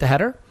Palace, right? The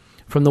header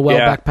from the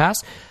Welbeck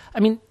pass.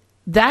 I mean,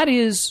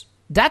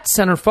 that's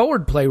center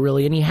forward play,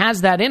 really, and he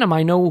has that in him.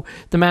 I know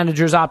the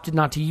managers opted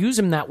not to use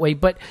him that way,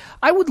 but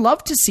I would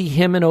love to see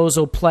him and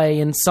Ozil play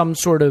in some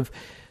sort of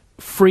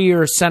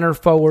freer center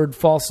forward,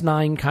 false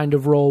nine kind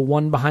of role,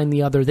 one behind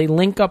the other. They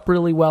link up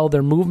really well.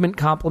 Their movement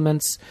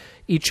complements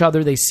each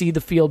other. They see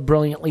the field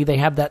brilliantly. They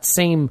have that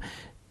same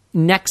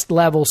next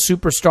level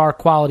superstar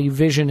quality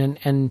vision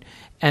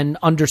and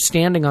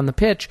understanding on the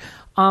pitch.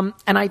 And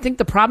I think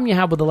the problem you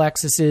have with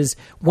Alexis is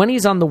when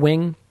he's on the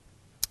wing,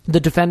 the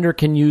defender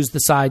can use the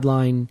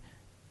sideline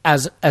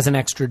as an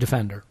extra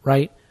defender,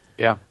 right?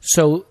 Yeah.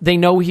 So they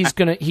know he's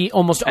gonna. He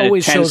almost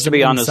always it tends shows to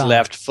be on inside. his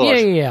left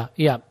foot.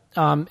 Yeah.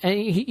 And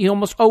he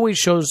almost always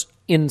shows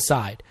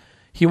inside.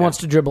 He wants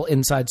to dribble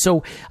inside.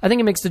 So I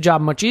think it makes the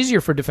job much easier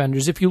for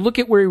defenders. If you look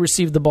at where he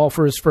received the ball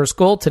for his first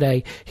goal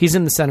today, he's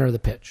in the center of the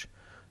pitch.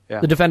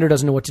 Yeah. The defender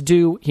doesn't know what to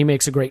do. He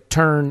makes a great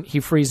turn. He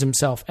frees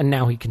himself, and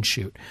now he can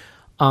shoot.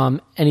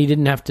 And he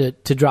didn't have to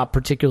drop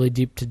particularly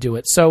deep to do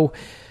it. So,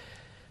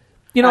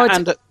 go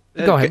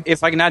ahead.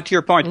 If I can add to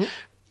your point,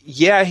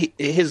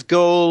 his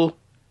goal,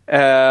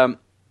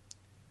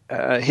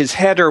 his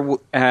header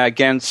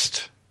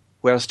against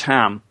West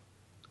Ham,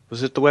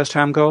 was it the West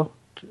Ham goal?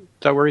 Is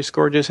that where he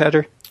scored his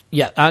header?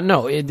 Yeah,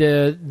 no,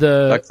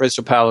 the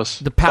Crystal Palace.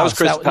 The Palace,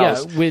 Crystal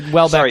Palace. Yeah, with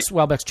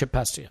Welbeck's chip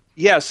pass to you.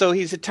 Yeah, so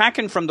he's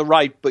attacking from the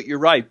right, but you're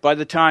right. By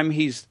the time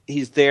he's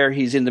there,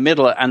 he's in the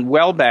middle, and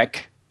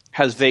Welbeck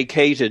has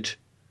vacated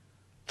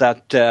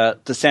that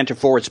the centre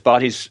forward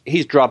spot.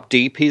 He's dropped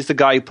deep. He's the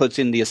guy who puts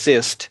in the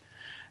assist,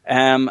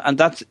 and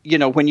that's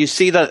when you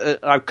see that.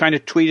 I've kind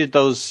of tweeted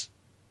those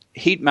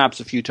heat maps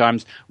a few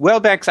times.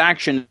 Welbeck's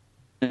action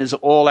is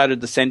all out of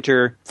the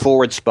centre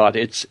forward spot.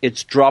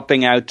 It's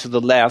dropping out to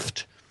the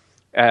left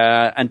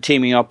and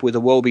teaming up with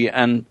Iwobi.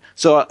 And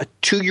so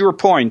to your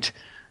point,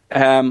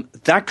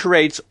 that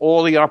creates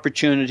all the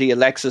opportunity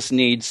Alexis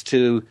needs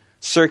to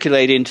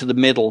circulate into the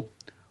middle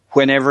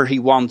whenever he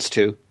wants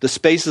to. The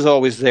space is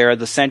always there.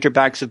 The centre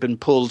backs have been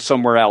pulled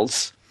somewhere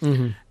else.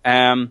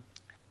 Mm-hmm.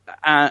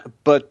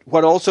 But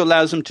what also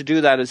allows him to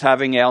do that is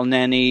having El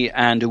Neni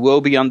and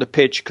Iwobi on the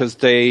pitch, because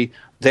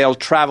they'll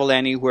travel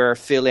anywhere,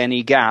 fill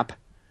any gap.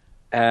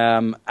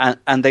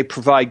 And they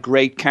provide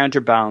great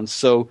counterbalance.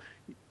 So,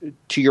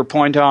 to your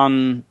point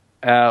on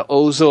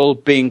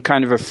Ozil being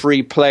kind of a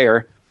free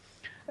player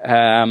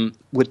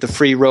with the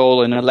free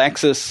role, and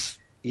Alexis,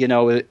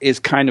 is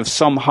kind of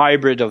some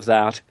hybrid of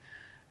that.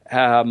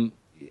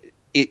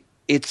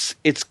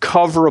 It's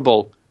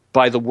coverable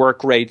by the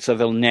work rates of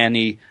El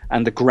Neni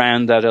and the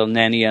ground that El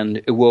Neni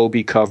and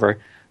Iwobi cover,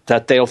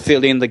 that they'll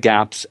fill in the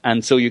gaps,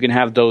 and so you can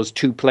have those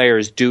two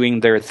players doing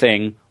their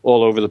thing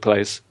all over the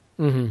place.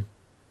 Mm-hmm.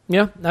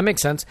 Yeah, that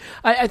makes sense.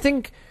 I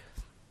think,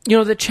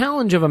 the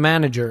challenge of a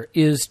manager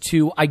is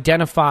to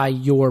identify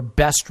your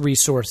best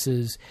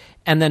resources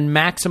and then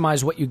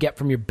maximize what you get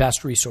from your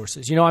best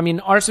resources.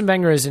 Arsene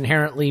Wenger is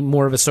inherently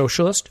more of a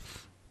socialist,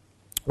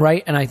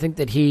 right? And I think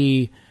that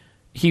he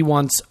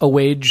wants a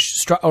wage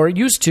structure, or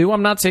used to.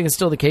 I'm not saying it's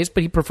still the case,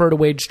 but he preferred a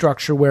wage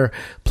structure where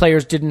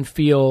players didn't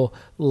feel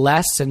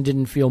less and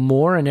didn't feel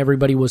more, and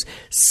everybody was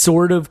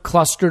sort of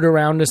clustered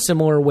around a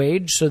similar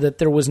wage so that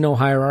there was no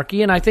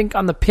hierarchy. And I think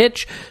on the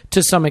pitch,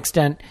 to some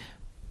extent,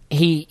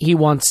 he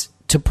wants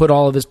to put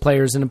all of his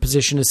players in a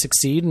position to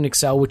succeed and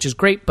excel, which is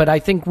great. But I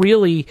think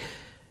really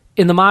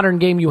in the modern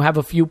game, you have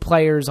a few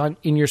players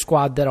in your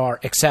squad that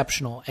are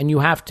exceptional, and you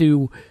have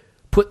to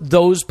put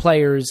those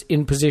players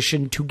in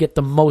position to get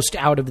the most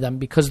out of them,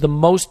 because the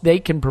most they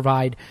can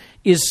provide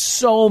is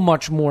so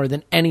much more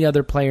than any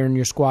other player in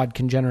your squad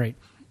can generate.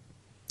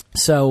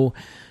 So,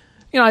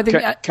 I think...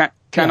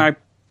 Can I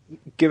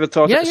give a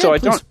thought? Yeah, so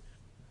please.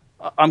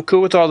 I'm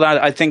cool with all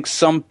that. I think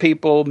some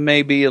people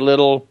may be a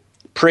little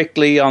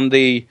prickly on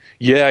the,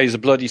 he's a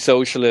bloody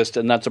socialist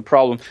and that's a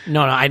problem.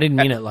 No, I didn't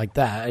mean it like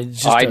that.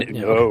 It's just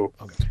know.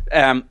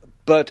 Okay.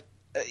 But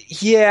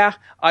Yeah,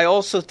 I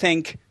also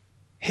think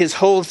his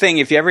whole thing,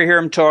 if you ever hear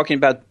him talking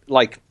about,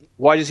 like,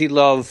 why does he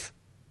love,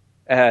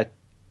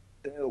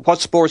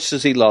 what sports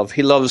does he love?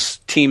 He loves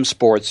team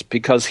sports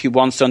because he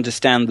wants to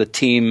understand the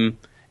team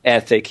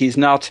ethic. He's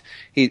not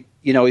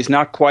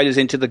quite as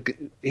into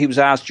he was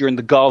asked during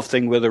the golf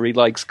thing whether he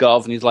likes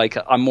golf, and he's like,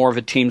 I'm more of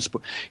a team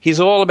sport. He's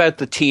all about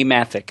the team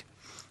ethic.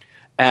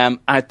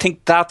 I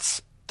think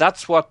that's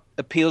what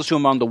appeals to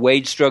him on the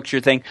wage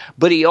structure thing,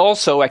 but he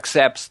also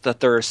accepts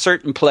that there are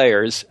certain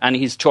players, and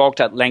he's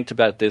talked at length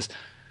about this,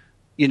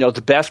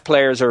 the best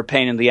players are a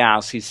pain in the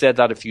ass. He's said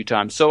that a few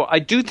times. So I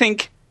do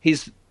think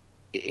he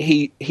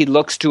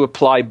looks to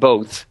apply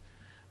both,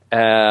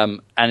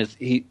 and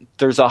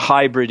there's a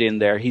hybrid in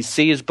there. He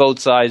sees both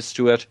sides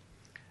to it,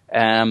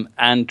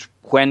 and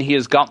when he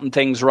has gotten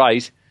things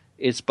right,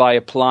 it's by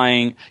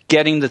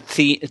getting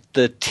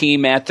the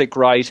team ethic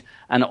right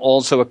and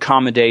also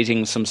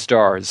accommodating some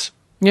stars.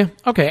 Yeah,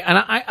 okay, and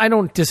I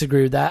don't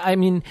disagree with that. I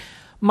mean,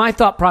 my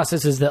thought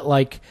process is that,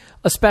 like,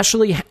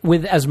 especially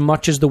with as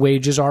much as the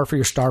wages are for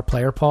your star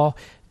player, Paul,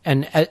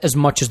 and as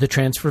much as the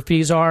transfer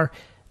fees are,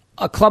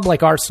 a club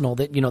like Arsenal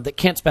that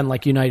can't spend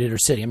like United or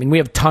City. I mean, we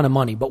have a ton of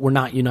money, but we're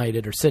not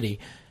United or City.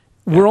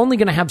 We're only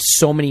going to have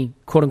so many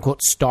quote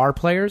unquote star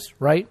players,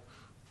 right?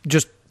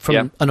 Just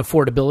from an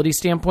affordability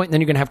standpoint. And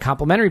then you're going to have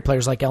complementary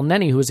players like El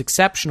Neni, who is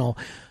exceptional.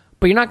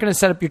 But you're not going to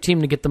set up your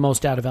team to get the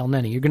most out of El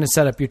Neni. You're going to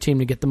set up your team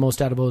to get the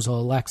most out of Ozil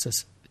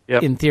Alexis,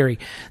 in theory.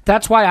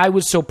 That's why I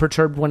was so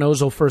perturbed when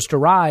Ozil first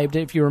arrived.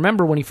 If you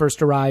remember when he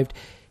first arrived,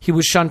 he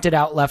was shunted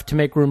out left to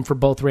make room for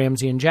both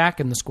Ramsey and Jack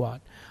in the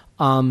squad.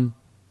 And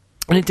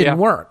it didn't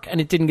work,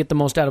 and it didn't get the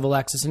most out of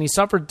Alexis. And he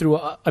suffered through,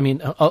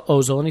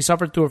 Ozil, and he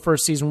suffered through a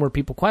first season where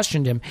people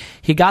questioned him.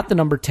 He got the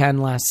number 10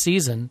 last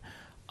season,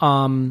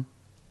 and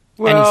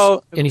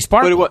he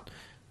sparkled.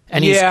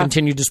 And he's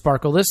continued to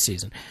sparkle this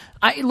season.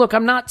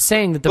 I'm not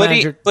saying that the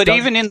manager...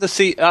 even in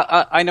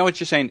the I know what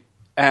you're saying,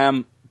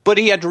 but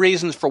he had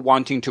reasons for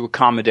wanting to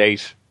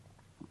accommodate,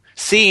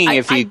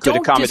 if he could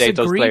accommodate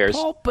those players.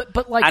 Paul, but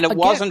it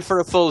wasn't for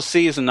a full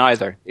season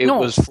either. It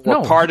was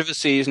for part of a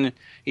season.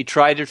 He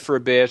tried it for a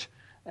bit,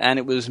 and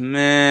it was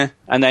meh,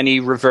 and then he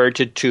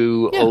reverted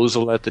to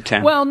Ozil at the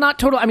 10. Well, not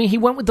total. I mean, he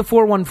went with the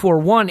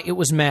 4-1-4-1, it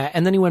was meh,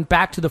 and then he went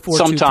back to the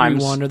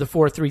 4-2-3-1 or the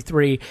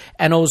 4-3-3,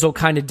 and Ozil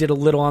kind of did a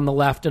little on the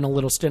left and a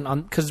little stint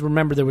on, because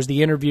remember, there was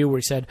the interview where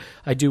he said,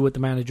 I do what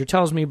the manager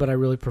tells me, but I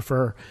really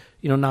prefer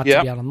not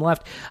to be out on the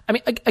left. I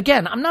mean,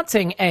 again, I'm not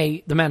saying,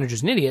 the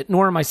manager's an idiot,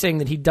 nor am I saying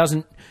that he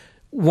doesn't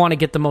want to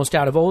get the most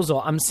out of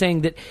Ozil. I'm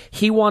saying that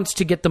he wants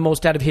to get the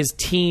most out of his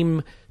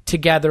team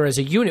together as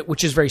a unit,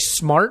 which is very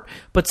smart.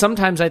 But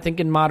sometimes I think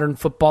in modern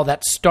football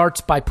that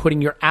starts by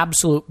putting your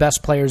absolute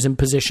best players in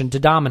position to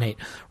dominate,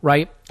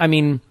 right? I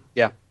mean,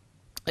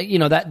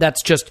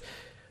 that's just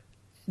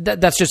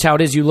how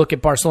it is. You look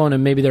at Barcelona,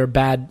 and maybe they're a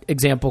bad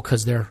example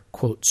because they're,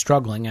 quote,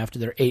 struggling after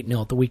their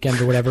 8-0 at the weekend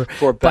or whatever.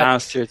 Poor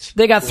bastards.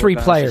 They got three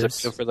players.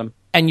 For them.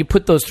 And you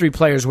put those three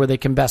players where they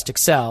can best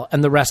excel,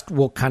 and the rest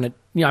will kind of,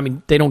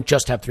 they don't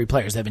just have three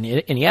players. They have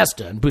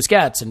Iniesta and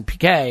Busquets and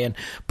Piqué,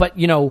 but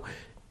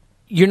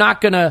you're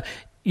not gonna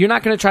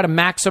try to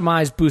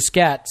maximize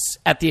Busquets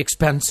at the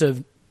expense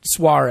of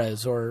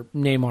Suarez or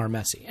Neymar,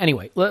 Messi.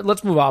 Anyway,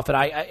 let's move off it.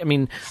 I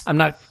mean, I'm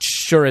not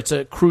sure it's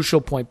a crucial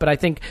point, but I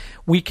think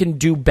we can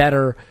do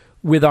better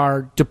with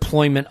our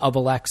deployment of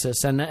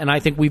Alexis, and I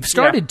think we've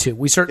started to.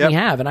 We certainly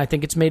have, and I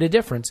think it's made a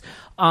difference.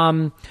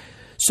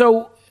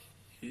 So,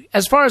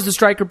 as far as the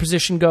striker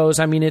position goes,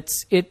 I mean,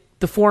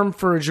 the form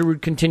for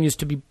Giroud continues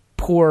to be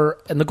poor,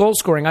 and the goal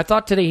scoring, I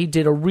thought today he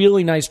did a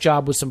really nice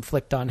job with some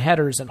flicked on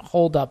headers and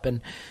hold up, and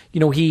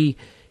he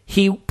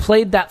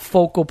played that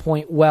focal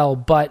point well.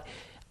 But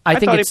I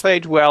think he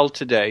played well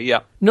today.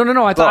 Yeah.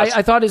 No. I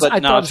thought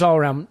his all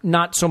around,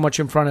 not so much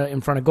in front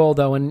of goal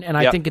though, and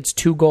I think it's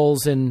 2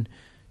 goals in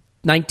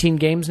 19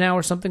 games now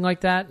or something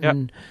like that,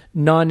 and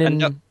none in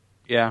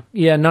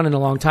none in a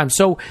long time.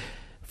 So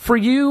for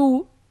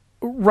you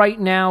right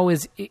now,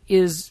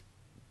 is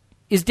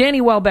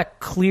Danny Welbeck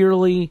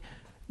clearly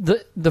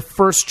the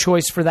first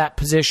choice for that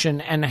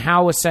position, and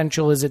how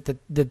essential is it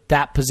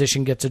that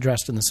position gets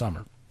addressed in the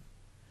summer?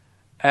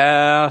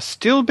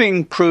 Still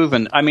being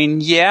proven. I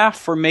mean,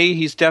 for me,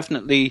 he's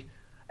definitely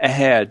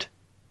ahead,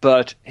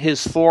 but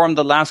his form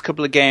the last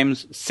couple of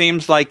games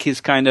seems like he's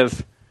kind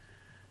of,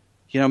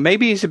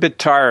 maybe he's a bit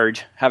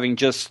tired,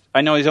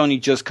 I know he's only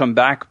just come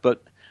back,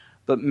 but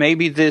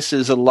maybe this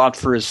is a lot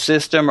for his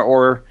system,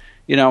 or,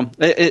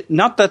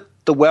 not that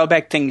the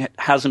Welbeck thing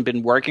hasn't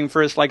been working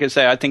for us. Like I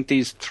say, I think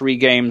these 3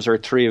 games are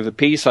 3 of a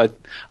piece.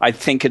 I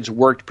think it's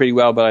worked pretty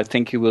well, but I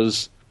think he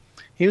was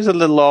a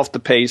little off the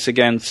pace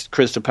against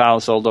Crystal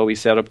Palace, although he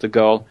set up the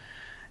goal.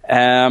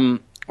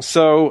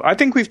 So I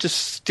think we've to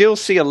still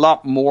see a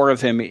lot more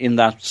of him in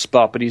that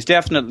spot, but he's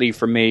definitely,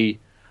 for me,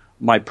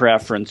 my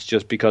preference,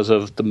 just because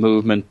of the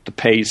movement, the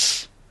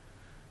pace,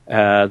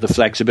 the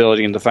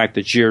flexibility, and the fact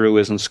that Giroud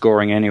isn't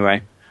scoring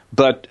anyway.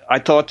 But I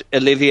thought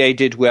Olivier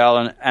did well,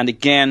 and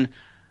again,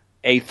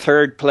 a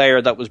third player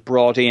that was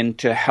brought in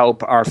to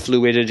help our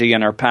fluidity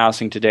and our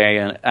passing today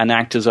and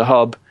act as a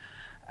hub.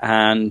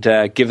 and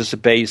give us a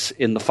base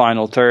in the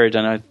final third.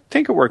 And I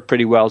think it worked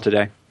pretty well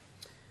today.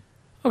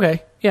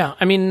 Okay, yeah.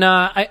 I mean,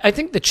 I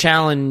think the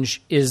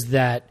challenge is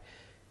that,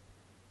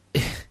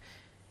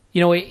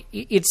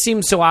 it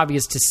seems so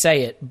obvious to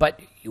say it, but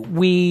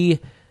we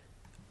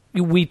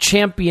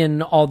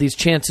champion all these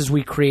chances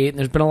we create, and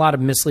there's been a lot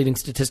of misleading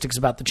statistics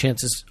about the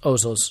chances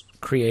Ozil's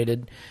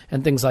created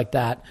and things like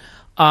that.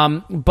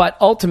 But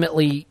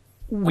ultimately,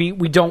 we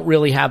don't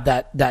really have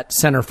that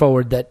center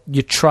forward that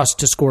you trust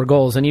to score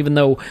goals. And even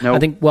though I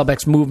think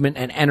Welbeck's movement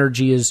and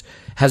energy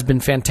has been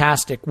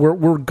fantastic,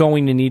 we're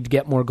going to need to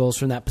get more goals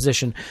from that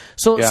position.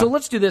 So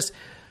let's do this.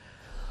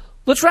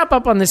 Let's wrap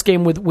up on this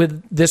game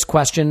with this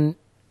question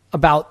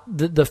about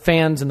the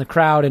fans and the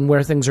crowd and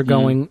where things are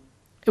going.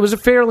 It was a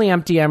fairly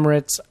empty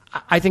Emirates.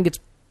 I think it's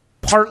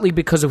partly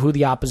because of who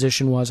the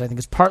opposition was. I think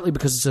it's partly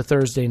because it's a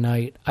Thursday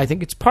night. I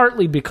think it's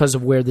partly because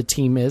of where the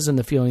team is and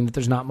the feeling that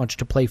there's not much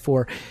to play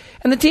for.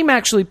 And the team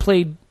actually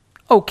played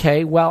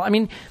okay. Well, I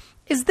mean,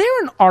 is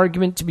there an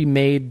argument to be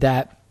made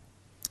that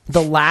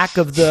the lack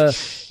of the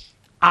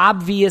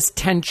obvious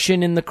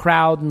tension in the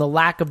crowd and the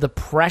lack of the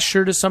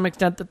pressure to some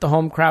extent that the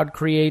home crowd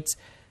creates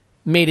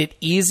made it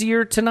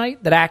easier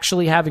tonight, that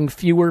actually having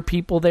fewer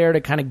people there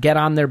to kind of get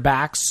on their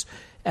backs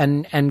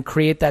and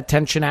create that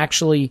tension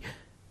actually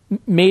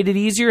made it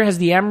easier? Has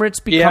the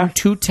Emirates become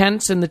too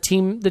tense and the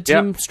team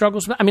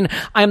struggles? I mean,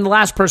 I'm the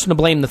last person to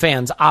blame the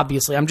fans,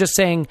 obviously. I'm just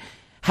saying,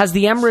 has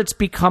the Emirates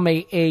become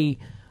a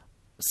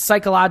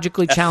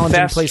psychologically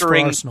challenging place for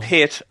Arsenal? A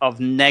pit of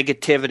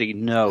negativity?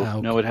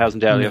 No, it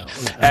hasn't, Elliot.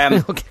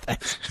 No. Okay,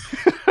 thanks.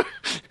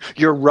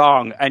 You're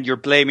wrong, and you're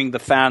blaming the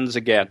fans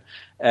again.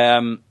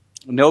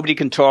 Nobody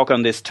can talk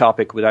on this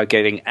topic without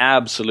getting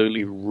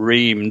absolutely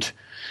reamed.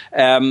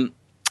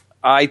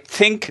 I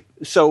think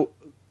so.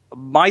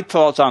 My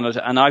thoughts on it,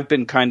 and I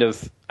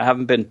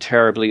haven't been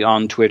terribly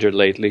on Twitter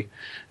lately.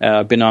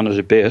 I've been on it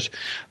a bit,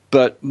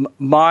 but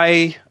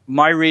my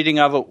reading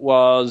of it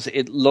was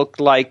it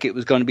looked like it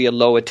was going to be a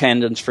low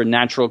attendance for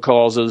natural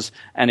causes,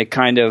 and it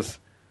kind of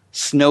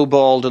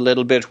snowballed a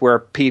little bit where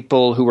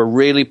people who were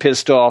really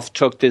pissed off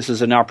took this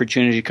as an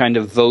opportunity to kind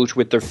of vote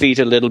with their feet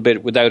a little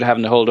bit without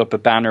having to hold up a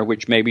banner,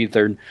 which maybe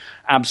they're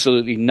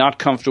absolutely not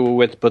comfortable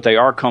with, but they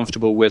are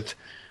comfortable with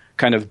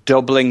kind of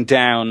doubling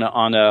down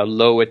on a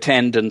low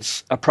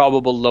attendance, a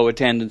probable low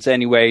attendance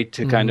anyway,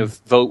 to kind of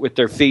vote with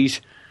their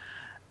feet.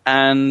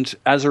 And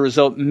as a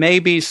result,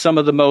 maybe some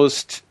of the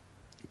most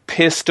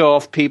pissed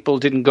off people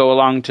didn't go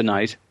along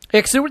tonight.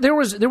 Yeah, 'cause there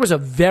was a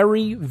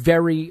very,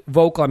 very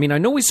vocal, I mean, I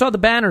know we saw the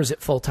banners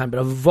at full time, but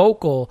a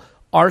vocal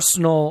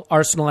Arsenal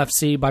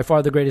FC, by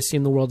far the greatest team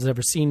in the world has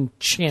ever seen,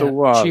 cheer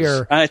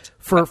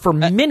for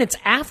minutes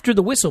after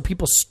the whistle.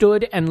 People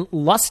stood and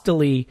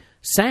lustily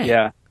sang.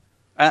 Yeah.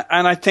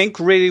 And I think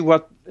really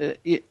what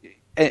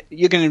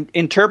you can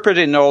interpret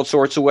it in all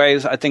sorts of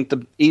ways. I think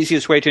the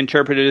easiest way to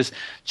interpret it is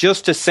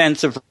just a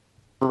sense of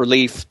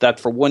relief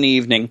that for one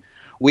evening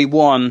we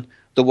won.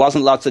 There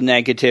wasn't lots of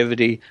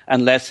negativity,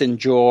 and let's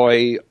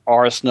enjoy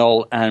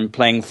Arsenal and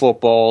playing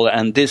football.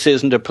 And this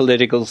isn't a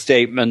political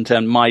statement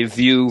and my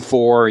view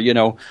for,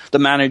 the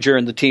manager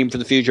and the team for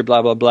the future,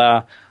 blah, blah,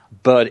 blah.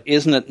 But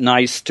isn't it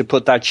nice to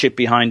put that shit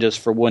behind us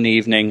for one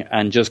evening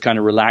and just kind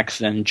of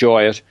relax and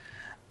enjoy it?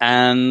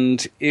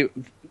 And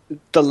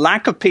the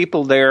lack of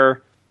people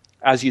there,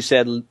 as you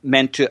said,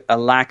 meant to a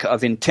lack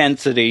of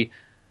intensity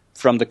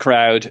from the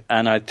crowd.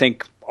 And I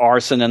think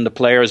Arsene and the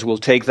players will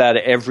take that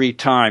every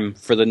time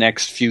for the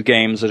next few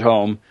games at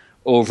home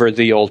over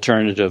the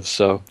alternative.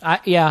 So,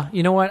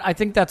 you know what? I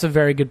think that's a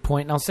very good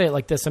point. And I'll say it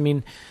like this. I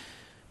mean,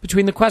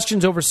 between the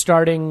questions over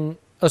starting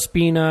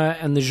Ospina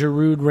and the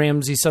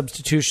Giroud-Ramsey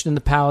substitution in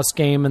the Palace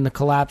game and the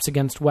collapse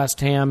against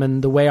West Ham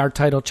and the way our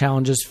title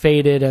challenges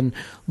faded and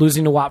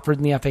losing to Watford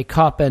in the FA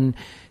Cup and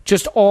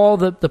just all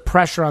the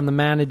pressure on the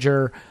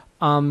manager,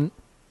 the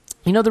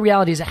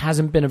reality is it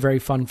hasn't been a very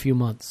fun few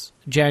months.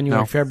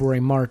 January, February,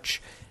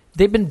 March.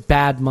 They've been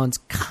bad months,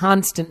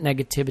 constant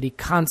negativity,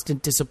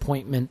 constant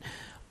disappointment,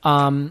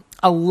 a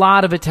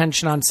lot of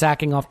attention on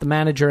sacking off the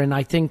manager. And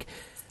I think,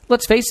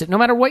 let's face it, no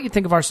matter what you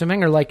think of Arsene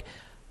Wenger,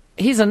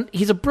 he's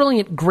a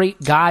brilliant, great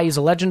guy. He's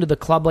a legend of the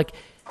club.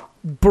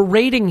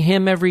 Berating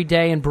him every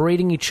day and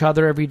berating each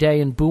other every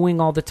day and booing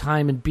all the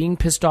time and being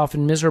pissed off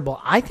and miserable,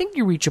 I think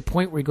you reach a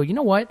point where you go, you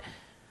know what?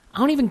 I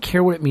don't even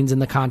care what it means in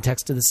the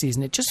context of the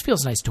season. It just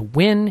feels nice to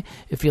win.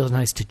 It feels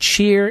nice to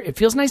cheer. It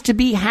feels nice to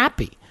be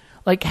happy.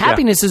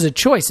 Happiness is a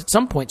choice at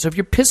some point. So if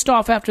you're pissed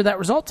off after that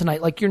result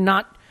tonight, you're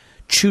not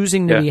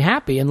choosing to be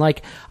happy. And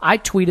I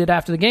tweeted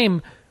after the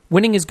game,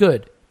 winning is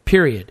good,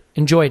 period.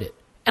 Enjoyed it.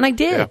 And I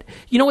did.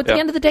 Yeah. At the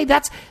end of the day,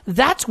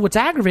 that's what's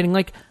aggravating.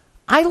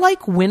 I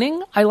like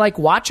winning. I like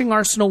watching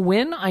Arsenal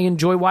win. I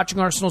enjoy watching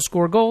Arsenal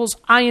score goals.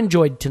 I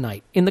enjoyed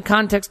tonight. In the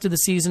context of the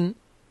season,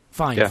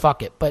 fine,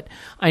 fuck it. But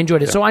I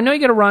enjoyed it. Yeah. So I know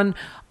you got to run,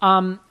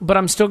 but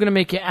I'm still going to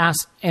make you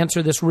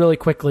answer this really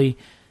quickly.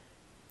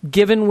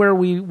 Given where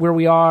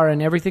we are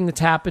and everything that's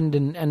happened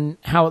and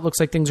how it looks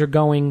like things are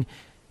going,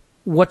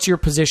 what's your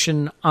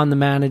position on the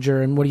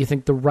manager, and what do you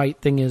think the right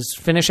thing is?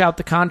 Finish out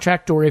the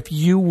contract, or if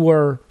you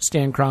were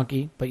Stan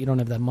Kroenke, but you don't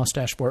have that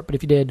mustache for it, but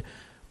if you did,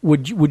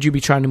 would you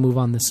be trying to move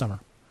on this summer?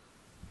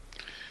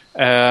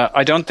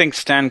 I don't think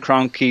Stan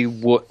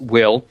Kroenke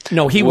will.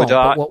 No, he won't.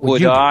 But what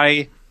would you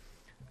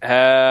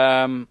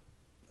do?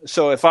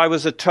 So if I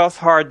was a tough,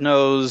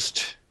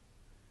 hard-nosed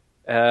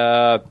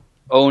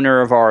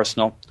owner of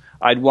Arsenal,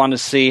 I'd want to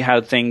see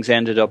how things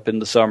ended up in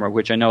the summer,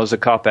 which I know is a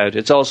cop-out.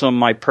 It's also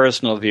my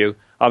personal view.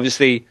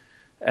 Obviously,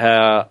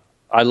 I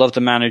love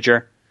the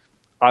manager.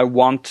 I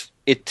want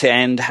it to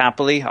end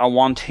happily. I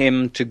want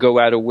him to go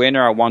out a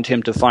winner. I want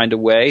him to find a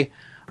way.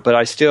 But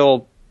I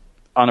still,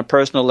 on a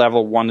personal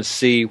level, want to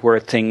see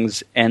where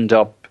things end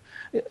up.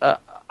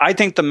 I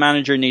think the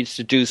manager needs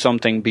to do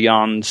something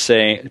beyond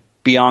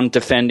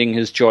defending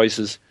his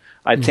choices.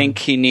 I think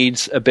he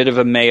needs a bit of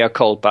a mea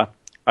culpa.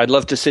 I'd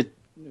love to sit...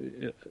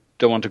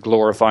 Don't want to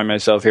glorify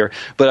myself here,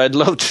 but I'd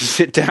love to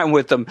sit down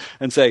with them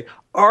and say,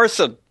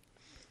 Arsene,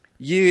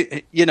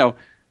 you know,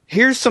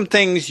 here's some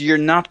things you're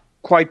not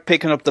quite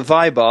picking up the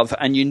vibe of,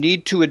 and you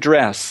need to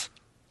address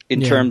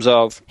in terms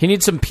of... He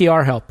needs some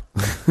PR help.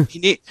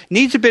 He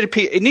needs a bit of PR.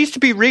 It needs to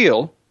be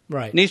real.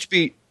 Right. It needs to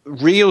be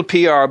real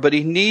PR, but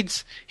he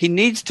needs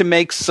to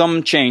make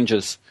some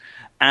changes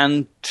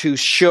and to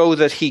show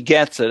that he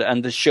gets it,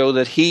 and to show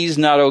that he's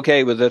not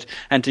okay with it,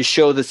 and to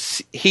show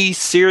that he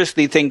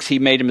seriously thinks he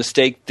made a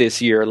mistake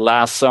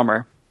last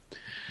summer.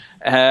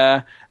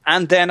 And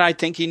then I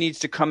think he needs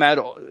to come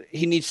out.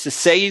 He needs to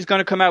say he's going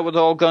to come out with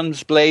all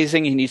guns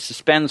blazing. He needs to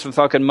spend some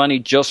fucking money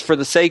just for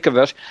the sake of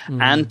it,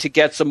 and to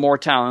get some more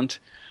talent.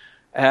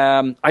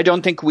 I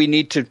don't think we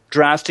need to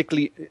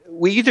drastically...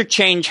 We either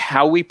change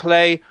how we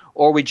play,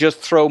 or we just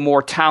throw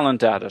more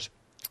talent at it.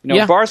 You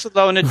know,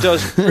 Barcelona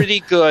does pretty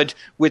good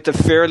with a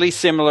fairly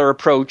similar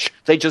approach.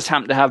 They just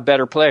happen to have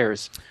better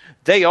players.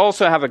 They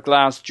also have a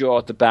glass jaw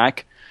at the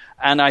back,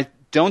 and I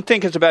don't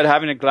think it's about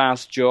having a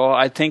glass jaw.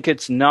 I think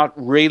it's not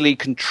really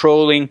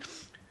controlling.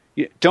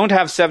 You don't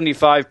have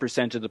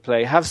 75% of the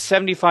play. Have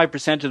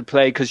 75% of the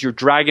play because you're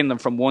dragging them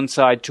from one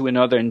side to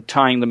another and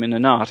tying them in a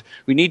knot.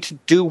 We need to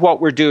do what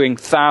we're doing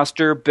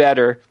faster,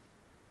 better,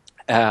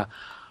 and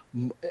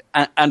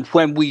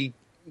when we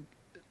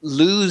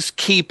lose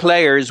key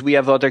players, we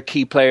have other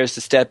key players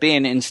to step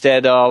in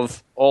instead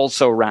of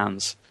also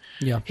Rans.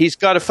 Yeah. He's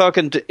got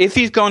to if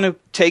he's going to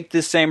take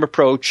this same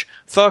approach,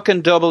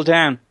 fucking double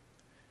down.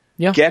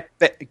 Yeah.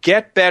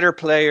 Get better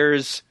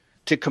players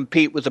to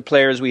compete with the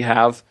players we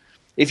have.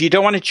 If you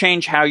don't want to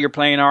change how you're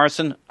playing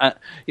Arsene,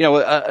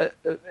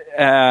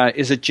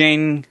 is it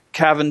Jane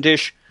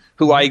Cavendish,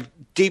 who I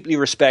deeply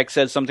respect,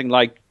 said something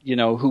like,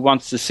 who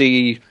wants to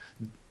see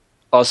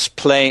us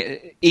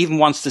play, even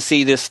wants to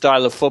see this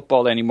style of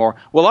football anymore.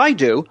 Well, I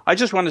do. I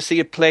just want to see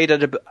it played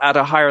at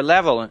a higher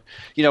level.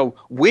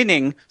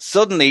 Winning,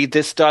 suddenly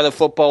this style of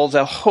football is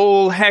a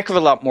whole heck of a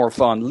lot more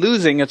fun.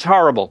 Losing, it's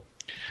horrible.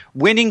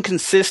 Winning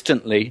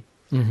consistently,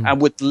 and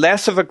with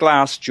less of a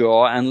glass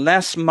jaw and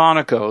less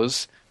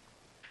Monacos,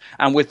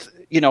 and with,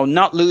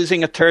 not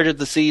losing a third of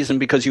the season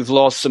because you've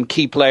lost some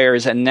key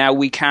players and now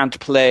we can't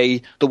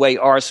play the way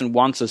Arsene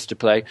wants us to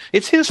play.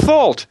 It's his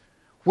fault.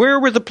 Where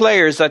were the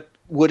players that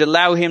would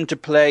allow him to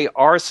play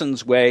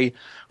Arsene's way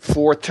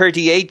for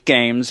 38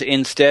 games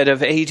instead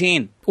of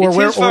 18. Or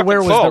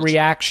where was the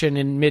reaction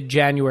in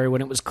mid-January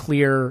when it was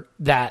clear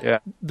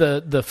that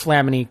the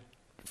Flamini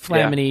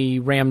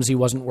Ramsey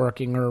wasn't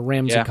working, or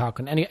Ramsey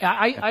Cochran?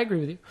 I agree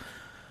with you.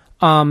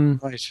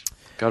 Right.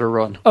 Got to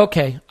run.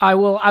 Okay. I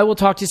will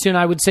talk to you soon.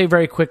 I would say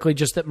very quickly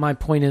just that my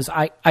point is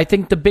I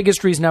think the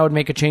biggest reason I would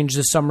make a change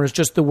this summer is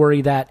just the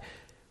worry that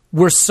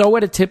we're so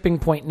at a tipping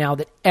point now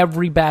that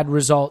every bad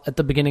result at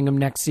the beginning of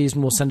next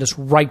season will send us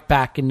right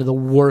back into the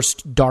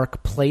worst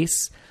dark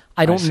place.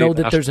 I don't know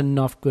that there's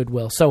enough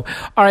goodwill. So,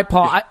 all right,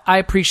 Paul, I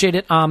appreciate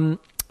it.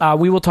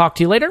 We will talk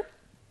to you later.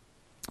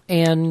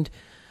 And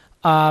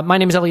my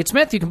name is Elliot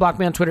Smith. You can block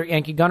me on Twitter,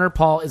 Yankee Gunner.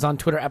 Paul is on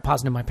Twitter at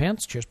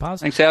 @PosInToMyPants. Cheers,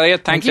 Pos. Thanks,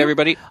 Elliot. Thanks,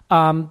 everybody.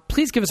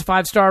 Please give us a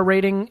 5-star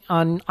rating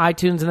on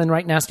iTunes, and then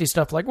write nasty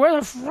stuff like,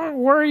 where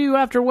are you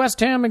after West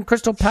Ham and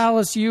Crystal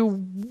Palace,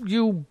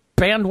 you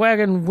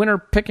bandwagon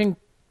winner-picking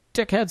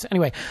dickheads.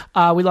 Anyway,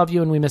 we love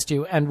you and we missed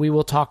you, and we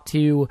will talk to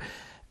you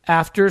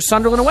after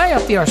Sunderland away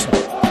up the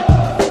Arsenal.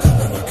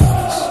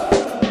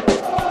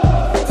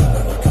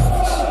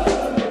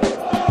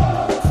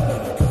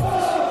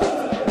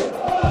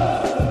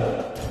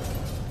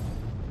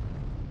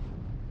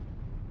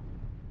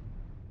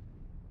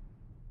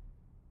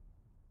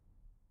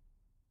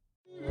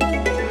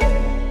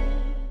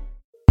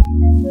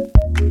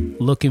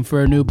 Looking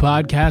for a new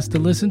podcast to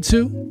listen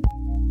to?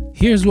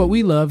 Here's what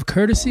we love,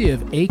 courtesy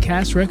of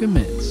Acast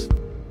Recommends.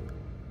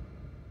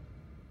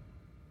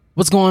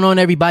 What's going on,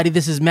 everybody?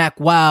 This is Mac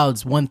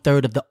Wilds,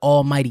 1/3 of the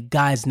almighty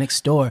Guys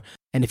Next Door.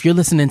 And if you're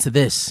listening to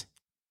this,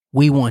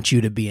 we want you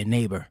to be a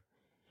neighbor.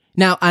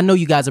 Now, I know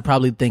you guys are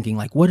probably thinking,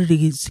 like, what do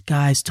these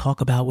guys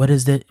talk about? What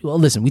is that? Well,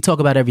 listen, we talk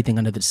about everything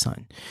under the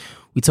sun.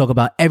 We talk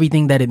about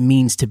everything that it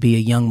means to be a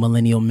young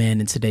millennial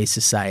man in today's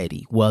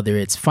society, whether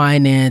it's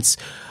finance,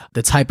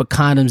 the type of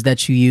condoms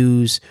that you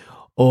use,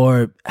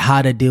 or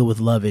how to deal with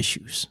love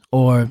issues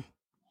or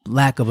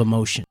lack of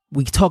emotion.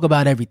 We talk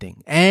about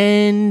everything,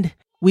 and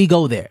we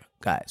go there,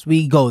 guys.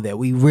 We go there.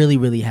 We really,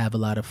 really have a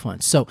lot of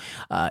fun. So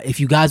if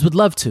you guys would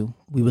love to,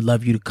 we would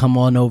love you to come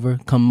on over,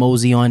 come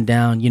mosey on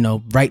down,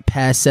 right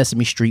past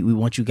Sesame Street. We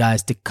want you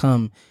guys to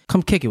come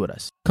kick it with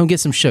us. Come get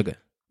some sugar.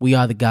 We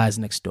are the guys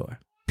next door.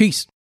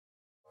 Peace.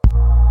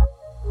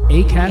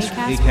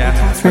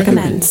 Acast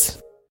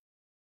recommends.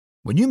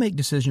 When you make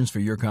decisions for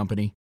your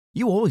company,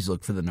 you always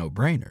look for the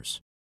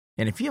no-brainers.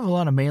 And if you have a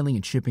lot of mailing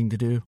and shipping to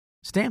do,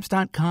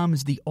 Stamps.com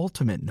is the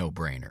ultimate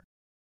no-brainer.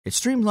 It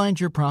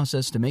streamlines your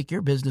process to make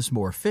your business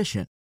more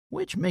efficient,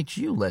 which makes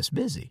you less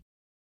busy.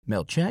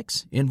 Mail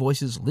checks,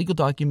 invoices, legal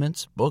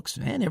documents, books,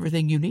 and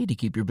everything you need to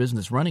keep your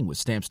business running with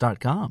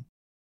Stamps.com.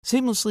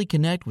 Seamlessly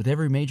connect with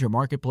every major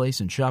marketplace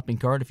and shopping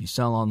cart if you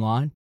sell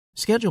online.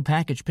 Schedule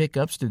package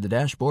pickups through the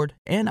dashboard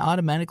and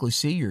automatically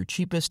see your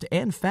cheapest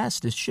and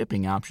fastest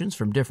shipping options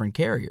from different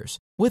carriers,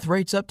 with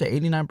rates up to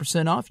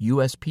 89% off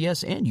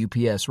USPS and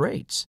UPS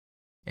rates.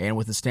 And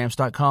with the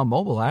Stamps.com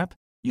mobile app,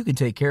 you can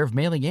take care of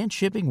mailing and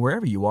shipping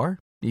wherever you are,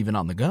 even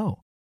on the go.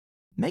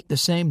 Make the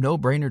same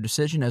no-brainer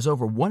decision as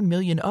over 1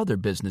 million other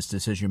business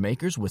decision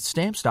makers with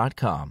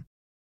Stamps.com.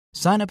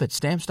 Sign up at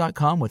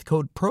Stamps.com with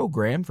code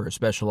PROGRAM for a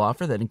special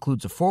offer that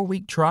includes a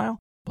 4-week trial,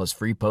 plus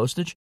free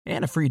postage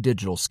and a free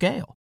digital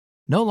scale.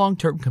 No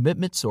long-term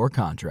commitments or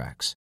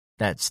contracts.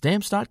 That's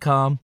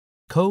Stamps.com,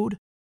 code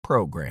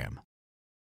PROGRAM.